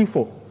he's looking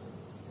for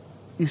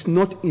is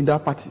not in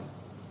that party.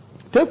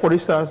 Take, for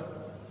instance,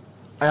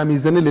 I am in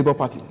Zenny Labour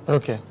Party.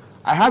 Okay.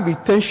 I have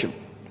intention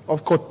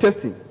of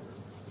contesting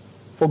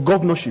for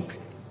governorship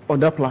on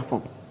that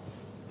platform.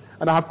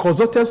 And I have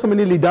consulted so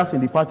many leaders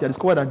in the party. I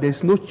discovered that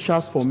there's no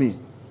chance for me.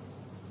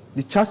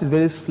 The chance is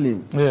very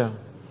slim. Yeah.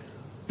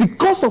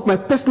 Because of my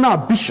personal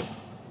ambition,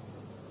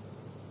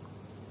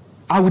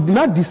 I would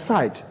not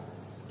decide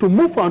to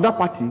move from that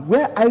party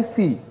where I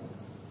feel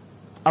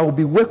I will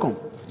be welcome,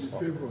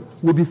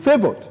 will be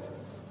favored,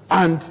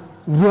 and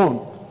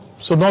run.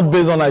 So not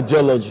based on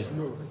ideology?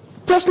 No.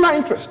 Personal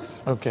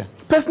interest. Okay.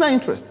 Personal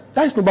interest.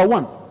 That is number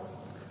one.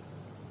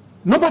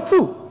 Number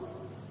two,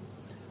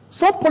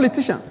 some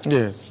politicians,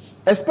 yes,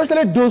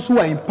 especially those who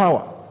are in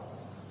power,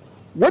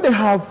 when they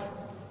have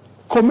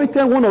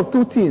committed one or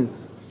two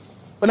things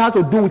when they have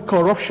to do with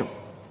corruption,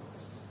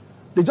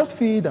 they just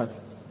feel that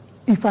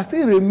if I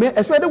say remain,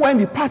 especially when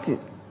the party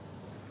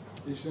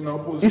is in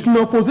opposition. It's in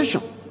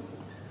opposition,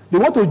 they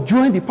want to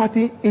join the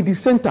party in the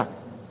center.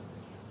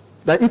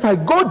 That if I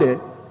go there,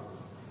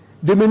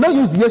 they may not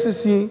use the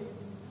SEC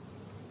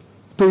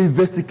to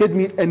investigate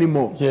me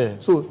anymore.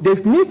 Yes. So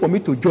there's need for me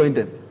to join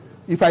them.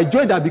 If I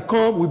join them,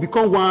 we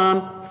become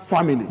one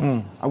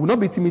family. I will not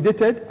be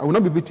intimidated. I will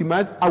not be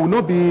victimized. I will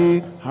not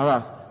be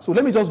harassed. So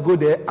let me just go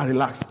there and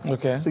relax.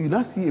 Okay. So you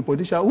now see a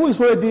politician who is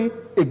already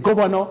a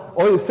governor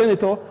or a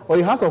senator or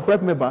a House of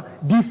Rep member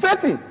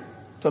defecting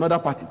to another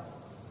party.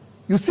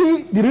 You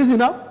see the reason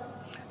now?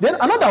 Then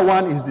another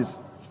one is this.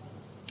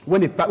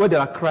 When there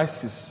are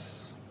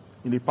crises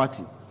in a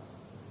party,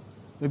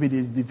 maybe there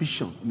is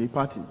division in a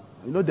party.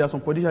 You know, there are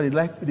some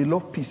politicians, they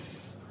love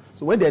peace.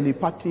 So when they're in a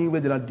party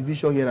where there are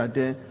division here and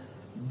there,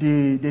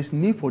 there's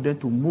need for them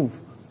to move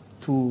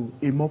to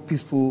a more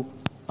peaceful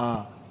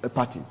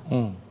party.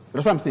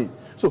 That's what I'm saying.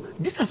 So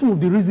these are some of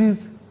the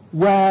reasons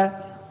why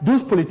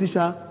those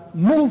politicians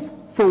move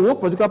from one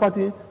political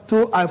party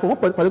to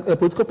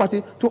political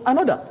party to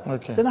another.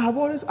 Okay. Then I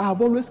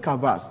have always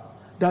canvassed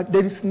that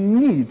there is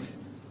need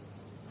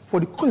for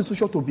the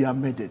constitution to be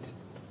amended.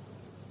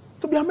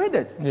 To be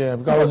amended. Yeah,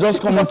 because I was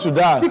just coming to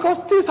that. Because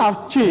things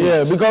have changed.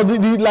 Yeah, because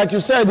like you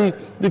said,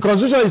 the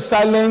constitution is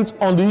silent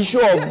on the issue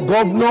of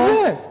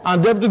governor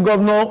and deputy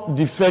governor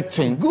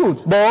defecting.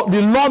 Good. But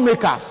the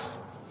lawmakers,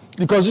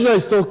 the constitution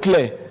is so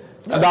clear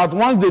that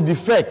once they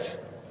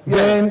defect,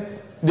 then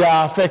they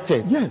are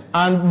affected. Yes.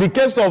 And the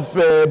case of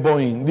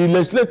Ebonyi, the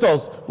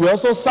legislators were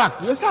also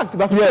sacked. They're sacked.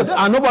 Yes,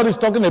 and nobody's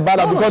talking about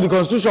that because the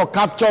constitution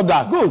captured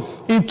that. Good.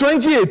 In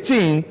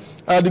 2018,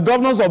 the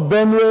governors of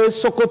Benue,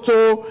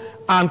 Sokoto,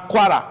 and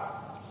Kwara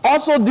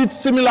also did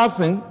similar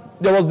thing.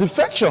 There was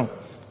defection,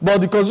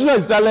 but the constitution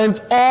is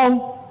silent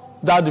on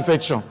that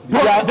defection.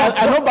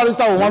 I know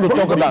Barrister will want to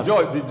talk about.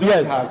 The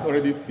judge has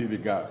already filled the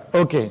gap.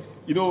 Okay.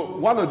 You know,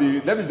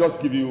 let me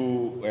just give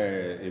you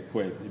a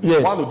point.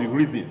 Yes. One of the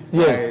reasons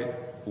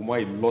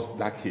why Ebonyi lost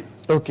that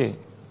case. Okay.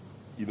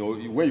 You know,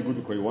 when you go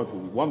to court,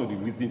 one of the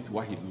reasons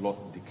why he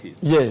lost the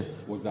case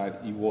was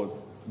that he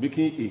was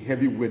making a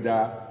heavy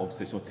weather of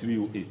Section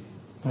 308.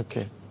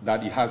 Okay.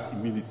 That he has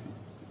immunity.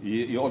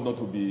 He ought not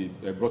to be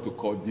brought to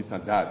court, this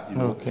and that. You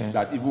know,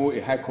 that even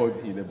a high court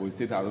in Ebonyi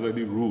State has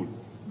already ruled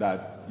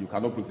that you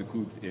cannot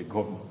prosecute a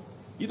governor.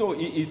 You know,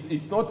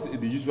 it's not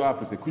the usual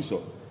prosecution.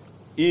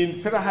 In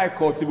Federal High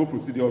Court Civil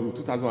Procedure Rule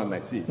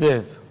 2019,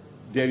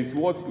 there is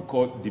what you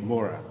call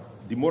demora.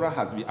 Demora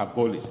has been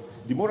abolished.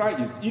 Demora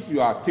is if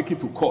you are taken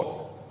to court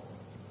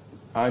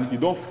and you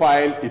don't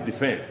file a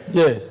defense.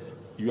 Yes.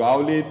 You are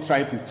only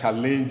trying to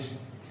challenge,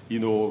 you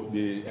know,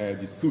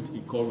 the suit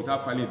in court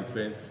without filing a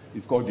defense.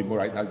 It's called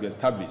demora. It has been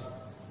established.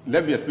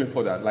 Let me explain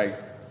further. Like,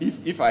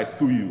 if I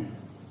sue you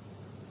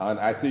and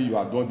I say you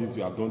have done this,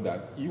 you have done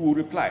that, you will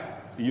reply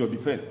in your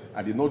defense.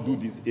 I did not do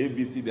this, A,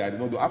 B, C, D, I did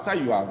not do. After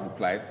you have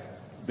replied,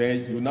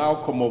 then you now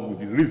come up with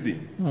the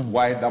reason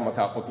why that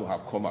matter ought to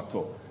have come at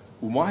all.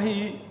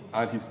 Ebonyi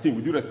and his team,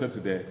 with due respect to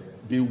them,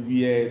 they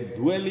were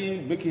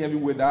dwelling, making heavy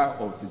weather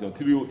of Section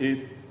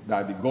 308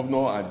 that the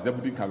governor and the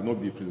deputy cannot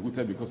be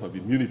prosecuted because of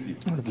immunity,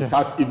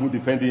 without even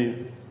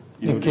defending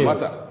the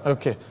matter.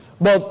 Okay.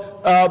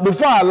 But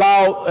before I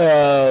allow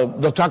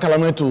Dr.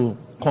 Akalame to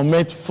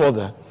comment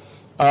further,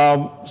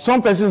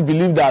 some persons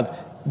believe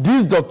that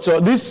this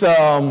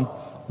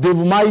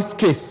Ebonyi's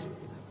case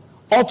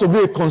ought to be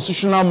a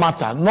constitutional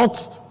matter,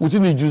 not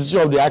within the jurisdiction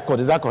of the High Court.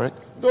 Is that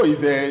correct? No,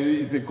 it's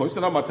a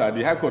constitutional matter.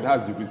 The High Court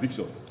has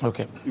jurisdiction.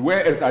 Okay.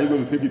 Where else are you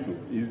going to take it to?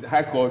 It's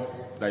High Court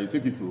that you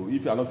take it to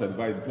if you are not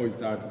certified before you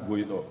start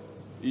going up.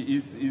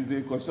 It's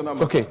a constitutional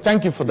matter. Okay,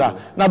 thank you for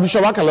that. Now,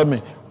 Bishop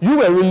Akalame, you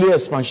were really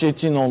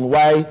expatiating on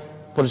why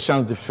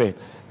politicians defect.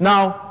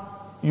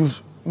 Now,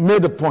 you've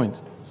made a point.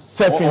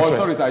 Self-interest.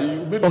 Sorry,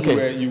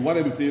 sir. You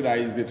wanted to say that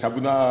it's a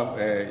tribunal.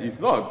 It's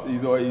not.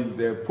 It's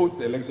a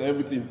post-election.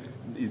 Everything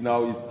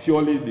is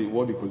purely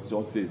what the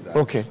Constitution says. That,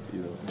 okay.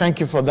 Thank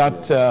you for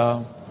that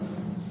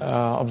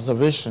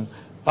observation.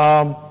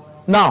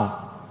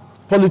 Now,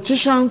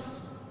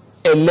 politicians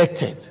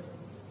elected,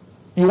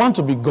 you want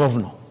to be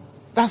governor.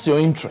 That's your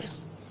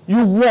interest.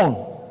 You won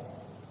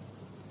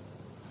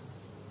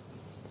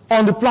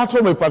on the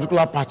platform of a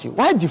particular party.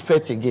 Why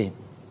defect again?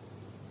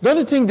 Don't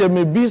you think there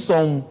may be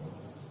some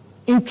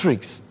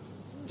intrigues?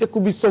 There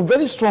could be some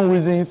very strong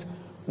reasons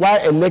why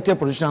elected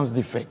politicians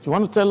defect. You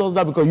want to tell us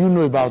that because you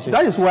know about it?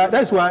 That's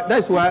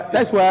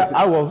why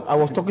I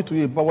was talking to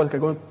you about what I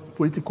call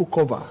political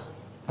cover.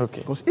 Okay.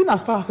 Because in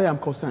as far as I am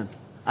concerned,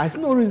 I see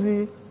no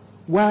reason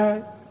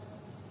why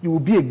you will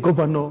be a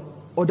governor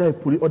order a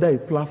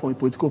platform, a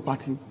political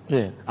party,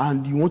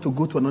 and you want to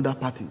go to another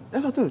party.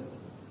 That's what I told you.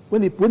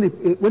 When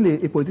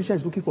a politician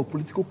is looking for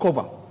political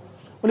cover,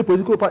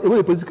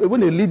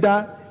 when a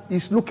leader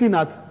is looking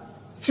at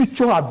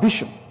future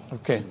ambition.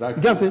 Okay. Exactly.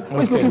 You get what I'm saying? When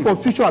he's looking for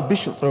future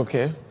ambition.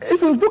 Okay.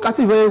 If you look at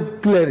it very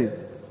clearly,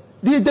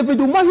 the David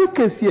Umahi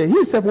case here, he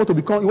himself wanted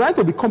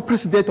to become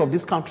president of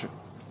this country.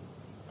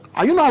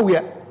 Are you not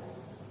aware?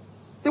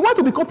 He wanted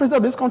to become president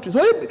of this country. So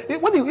he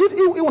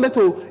wanted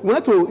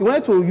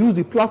to use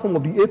the platform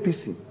of the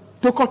APC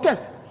to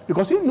contest,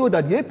 because he knew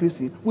that the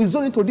APC will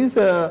zone into this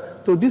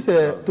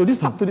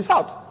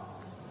south.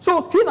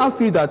 So he now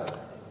feels that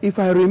if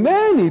I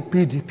remain in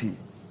PDP,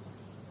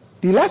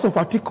 the likes of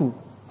Atiku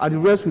and the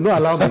rest will not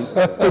allow me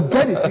to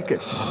get the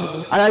ticket.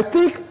 And I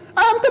think,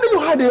 I'm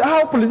telling you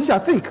how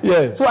politicians think.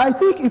 Yes. So I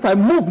think if I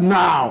move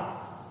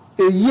now,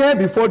 a year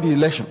before the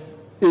election,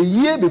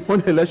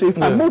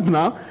 if I move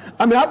now,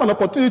 I may have an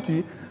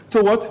opportunity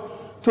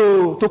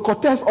to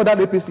contest other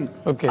APC.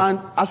 Okay. And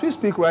as we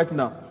speak right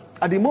now,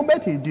 at the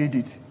moment he did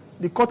it,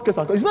 the court case,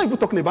 he's not even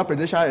talking about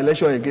presidential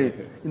election again.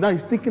 Now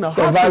he's thinking of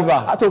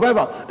survival.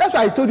 That's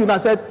why I told you, and I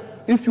said,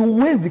 if you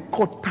waste the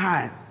court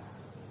time,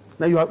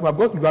 now you have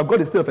got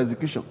the state of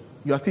execution,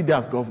 you are still there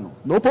as governor.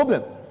 No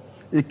problem.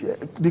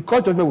 The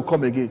court judgment will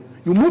come again.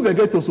 You move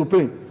again to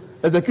Supreme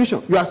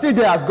execution, you are still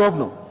there as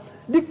governor.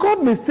 The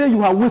court may say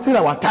you have wasted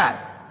our time.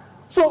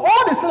 So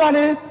all the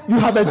salaries you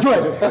have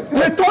enjoyed,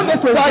 return them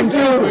to thank you.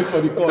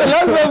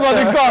 Let's wait for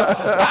the court.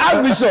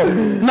 Archbishop,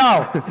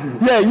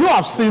 now, you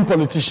have seen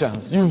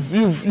politicians.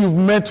 You've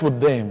met with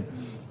them.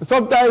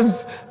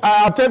 Sometimes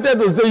I attempted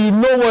to say, you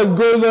know what's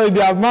going on in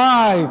their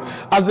mind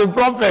as a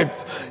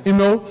prophet,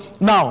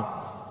 Now,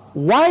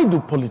 why do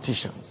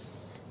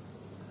politicians,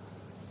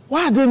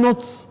 why are they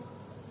not,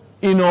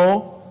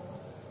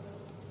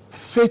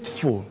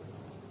 faithful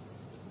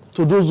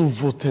to those who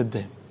voted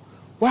them?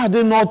 Why are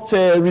they not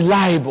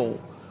reliable?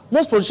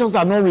 Most politicians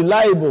are not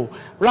reliable.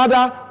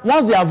 Rather,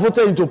 once they are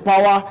voted into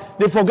power,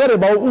 they forget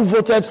about who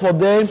voted for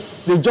them.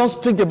 They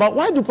just think about,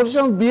 why do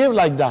politicians behave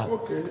like that?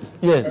 Okay.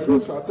 Yes.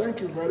 Sir,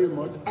 thank you very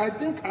much. I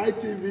think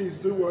ITV is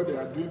doing what they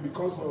are doing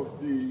because of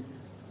the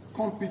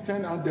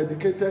competent and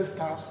dedicated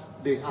staffs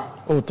they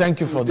have. Oh, thank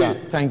you for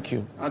that. Thank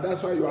you. And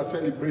that's why you are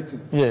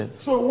celebrating.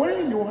 Yes. So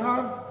when you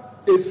have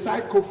a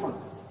sycophant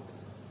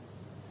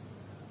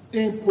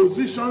in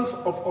positions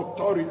of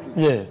authority,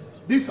 yes,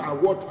 these are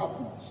what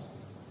happens.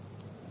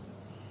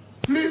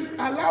 Please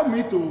allow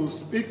me to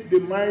speak the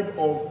mind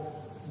of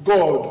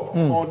God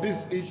on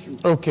this issue.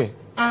 Okay.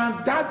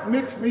 And that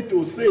makes me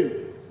to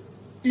say,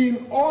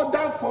 in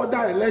order for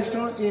the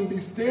election in the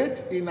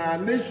state, in our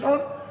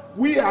nation,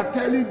 we are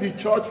telling the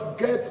church,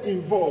 get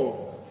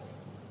involved.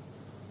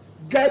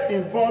 Get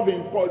involved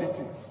in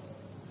politics.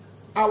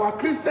 Our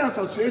Christian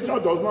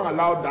Association does not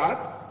allow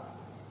that,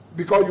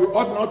 because you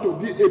ought not to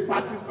be a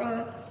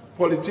partisan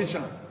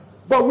politician.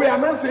 But we are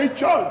not saying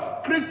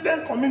church,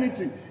 Christian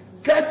community,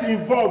 get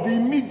involved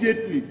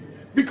immediately.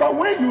 Because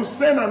when you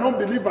send an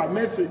unbeliever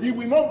message, it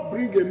will not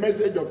bring a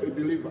message of a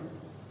believer.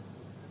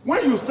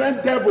 When you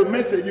send devil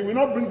message, it will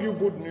not bring you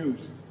good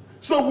news.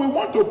 So we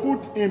want to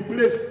put in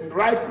place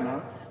right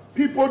now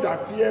people that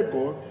fear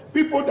God,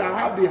 people that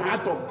have the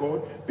heart of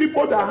God,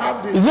 people that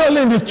have the... Is it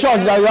only in the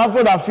church that you have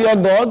people that fear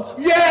God?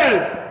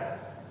 Yes.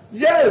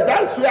 Yes,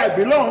 that's where I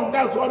belong.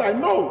 That's what I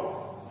know.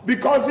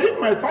 Because if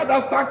my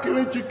father start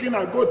killing chicken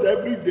and goat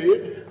every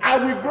day, I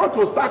will grow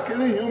to start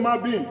killing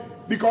human beings.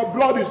 Because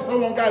blood is no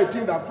longer a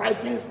thing that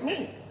frightens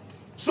me.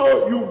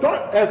 So you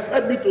don't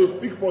expect me to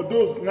speak for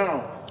those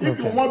now. If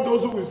you want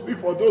those who will speak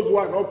for those who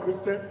are not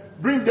Christian,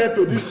 bring them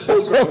to this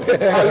program. Okay,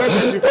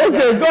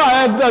 go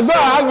ahead. Go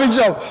ahead,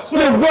 Bishop.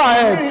 Please go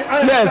ahead.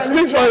 Yes,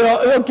 speak for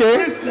your... Okay.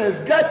 Christians,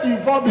 get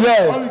involved in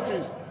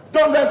politics.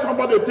 Don't let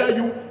somebody tell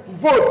you,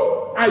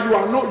 vote, and you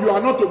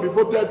are not to be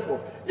voted for.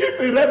 If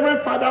a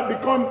reverend father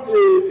becomes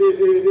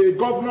a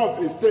governor of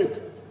a state,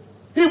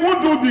 he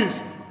won't do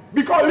this.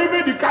 Because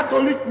leaving the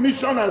Catholic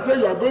mission and say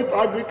you are going to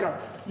Anglican,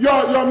 your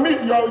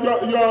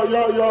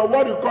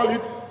what do you call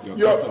it?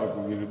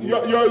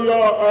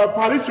 Your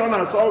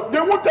parishioners, so they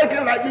won't take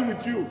it lightly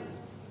with you.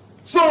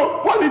 So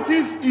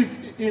politics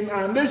is in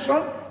our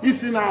nation,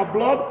 it's in our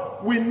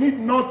blood. We need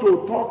not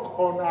to talk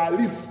on our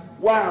lips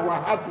while our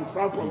heart is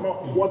far from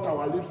what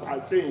our lips are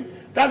saying.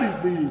 That is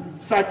the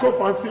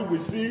sycophancy we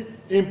see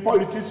in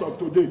politics of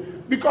today.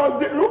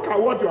 Because look at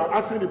what you are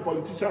asking the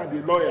politician and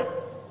the lawyer.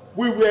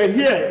 We were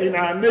here in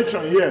our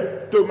nation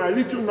here, to my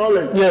little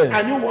knowledge. Yes.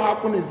 I knew what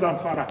happened in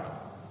Zamfara.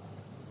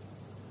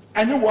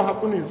 I know what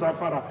happened in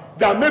Zamfara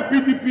that made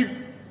PDP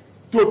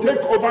to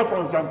take over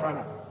from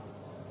Zamfara.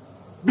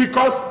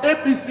 Because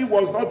APC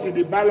was not in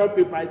the ballot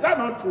paper. Is that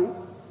not true?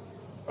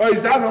 Or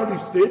is that not the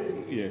state?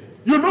 Yeah.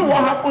 You know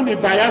what happened in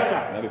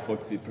Bayelsa? That is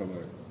 40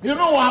 primary. You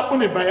know what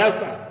happened in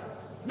Bayelsa?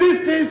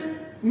 These things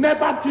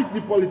never teach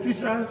the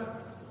politicians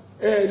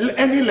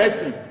any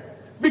lesson.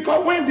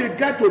 Because when they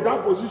get to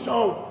that position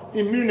of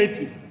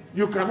immunity,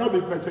 you cannot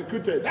be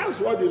persecuted. That's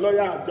what the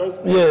lawyer had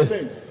just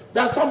said.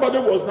 That somebody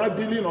was not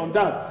dealing on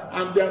that,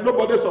 and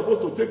nobody is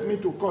supposed to take me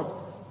to court.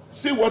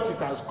 See what it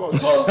has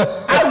caused. So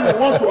I would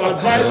want to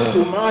advise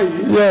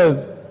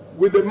Umahi,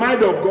 with the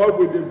mind of God,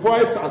 with the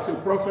voice as a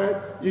prophet,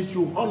 he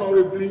should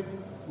honorably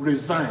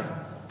resign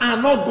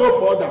and not go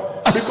further.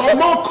 Because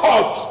no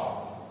court,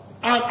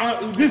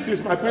 and this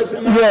is my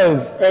personal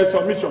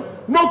submission,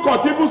 no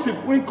court, even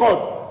Supreme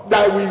Court,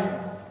 that will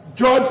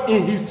judge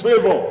in his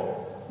favor.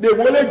 They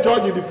will only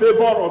judge in the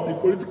favor of the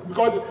political,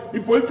 because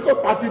the political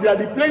party, they are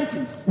the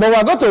plaintiff. But we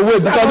are going to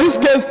wait,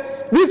 because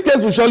this case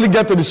will surely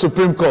get to the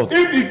Supreme Court.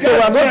 If he gets so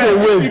we are going to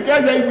wait.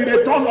 Because he will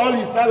return all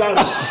his salary.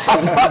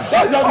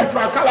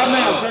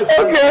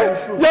 Okay,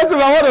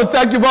 gentlemen, I want to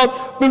thank you.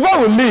 But before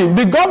we leave,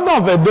 the governor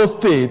of Edo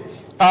State,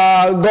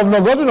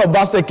 Governor Godwin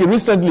Obaseki,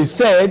 recently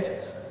said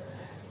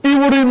he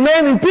will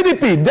remain in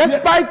PDP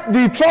despite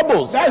the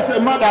troubles. That's a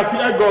man that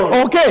fears God.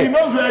 Okay. He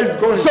knows where he's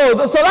going. So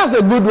that's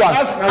a good one.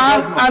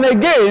 And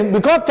again,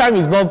 because time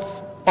is not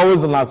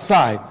always on our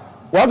side,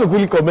 we have to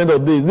quickly comment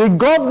on this. The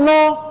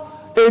governor,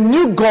 a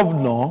new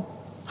governor,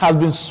 has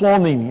been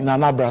sworn in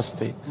Anambra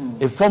State.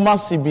 A former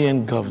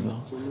CBN governor,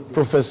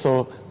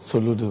 Professor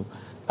Soludo.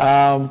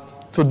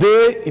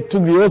 Today, he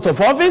took the oath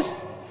of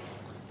office.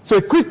 So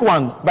a quick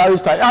one,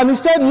 barrister. And he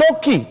said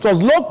low-key. It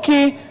was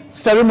low-key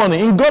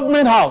ceremony in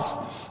Government House.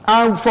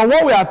 And from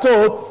what we are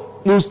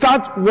told, you will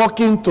start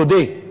working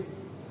today.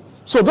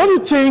 So don't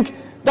you think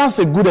that's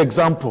a good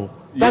example?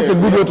 That's a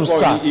good way to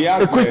start.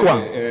 A quick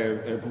one.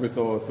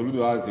 Professor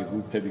Soludo has a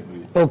good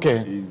pedigree.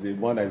 Okay. He's a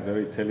man that is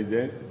very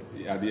intelligent.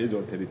 At the age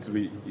of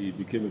 33, he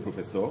became a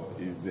professor.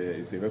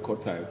 It's a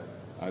record time.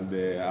 And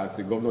as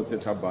a governor of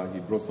Central Bank, he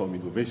brought some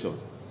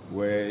innovations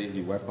where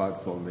he wiped out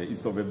some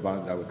insolvent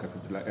banks that were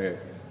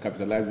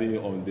capitalizing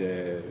on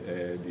the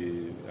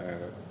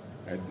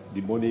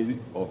money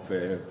of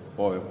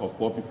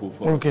poor people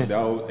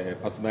without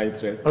personal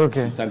interest.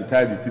 Okay. He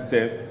sanitized the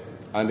system,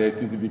 and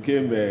since he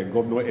became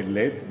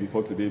governor-elect,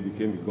 before today he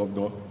became the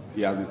governor,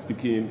 he has been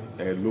speaking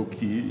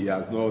low-key. He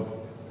has not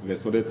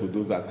responded to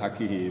those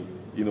attacking him.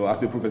 You know,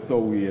 as a professor,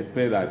 we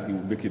expect that he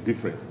will make a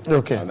difference.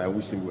 Okay. And I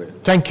wish him well.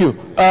 Thank you.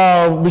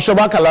 Bishop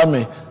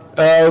Akalame,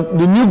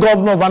 the new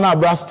governor of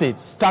Anambra State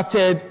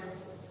started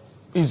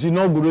his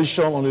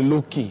inauguration on a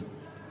low-key.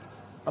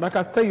 And I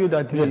can tell you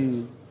that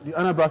the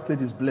Anambra State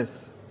is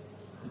blessed.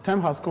 The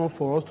time has come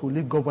for us to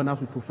lead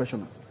governance with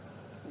professionals.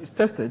 It's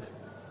tested.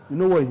 You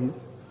know what he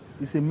is?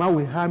 He's a man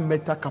with high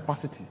mental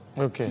capacity.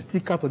 Okay. He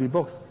tick out of the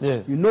box.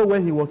 Yes. You know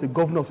when he was a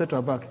governor of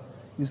Central Bank,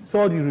 you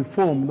saw the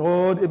reform,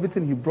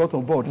 everything he brought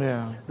on board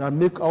that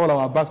make all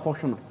our banks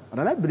functional. And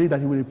I believe that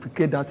he will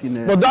replicate that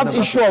in... But that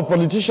issue of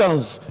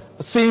politicians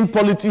seeing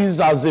politics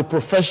as a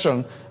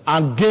profession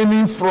and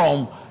gaining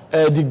from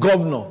the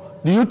governor,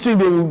 do you think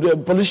the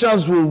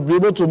politicians will be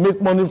able to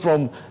make money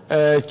from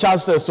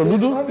Charles Soludo?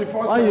 It's not the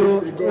first time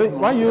he's a governor.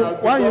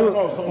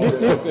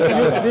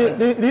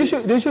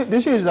 The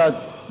issue is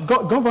that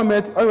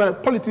government,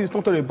 politics is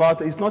not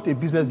about, it's not a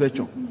business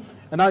venture.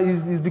 And now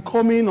it's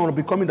becoming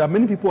that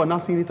many people are now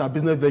seeing it as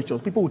business ventures.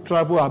 People will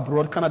travel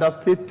abroad, Canada,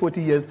 stay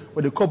 20 years,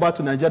 when they come back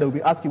to Nigeria, they will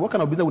be asking, what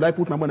kind of business would I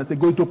put my money? And say,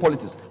 go into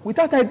politics.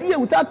 Without idea,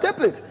 without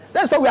template.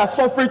 That's why we are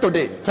suffering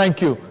today.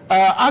 Thank you.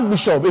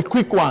 Archbishop, a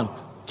quick one.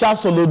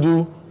 Charles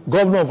Soludo,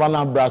 governor of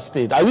Anambra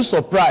State. Are you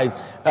surprised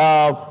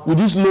with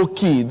this low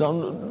key?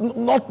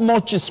 Not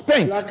much is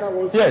spent. Like I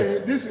was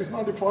saying, this is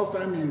not the first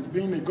time he's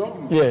been a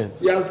governor. Yes.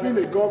 He has been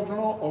a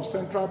governor of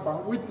Central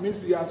Bank, which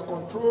means he has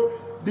controlled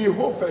the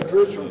whole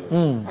federation.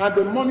 And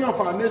the money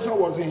of our nation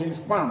was in his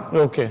palm.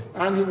 Okay.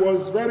 And he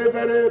was very,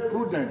 very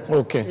prudent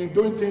in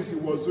doing things he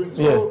was doing.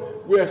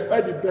 So we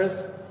expect the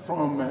best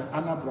from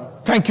Anambra.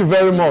 Thank you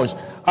very much.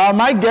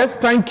 My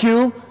guest, thank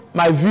you.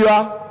 My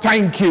viewer,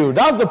 thank you.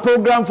 That's the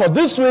program for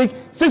this week,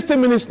 60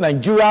 Minutes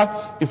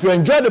Nigeria. If you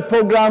enjoyed the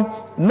program,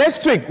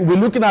 next week we'll be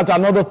looking at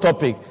another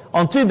topic.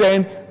 Until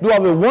then, do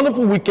have a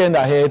wonderful weekend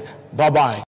ahead. Bye-bye.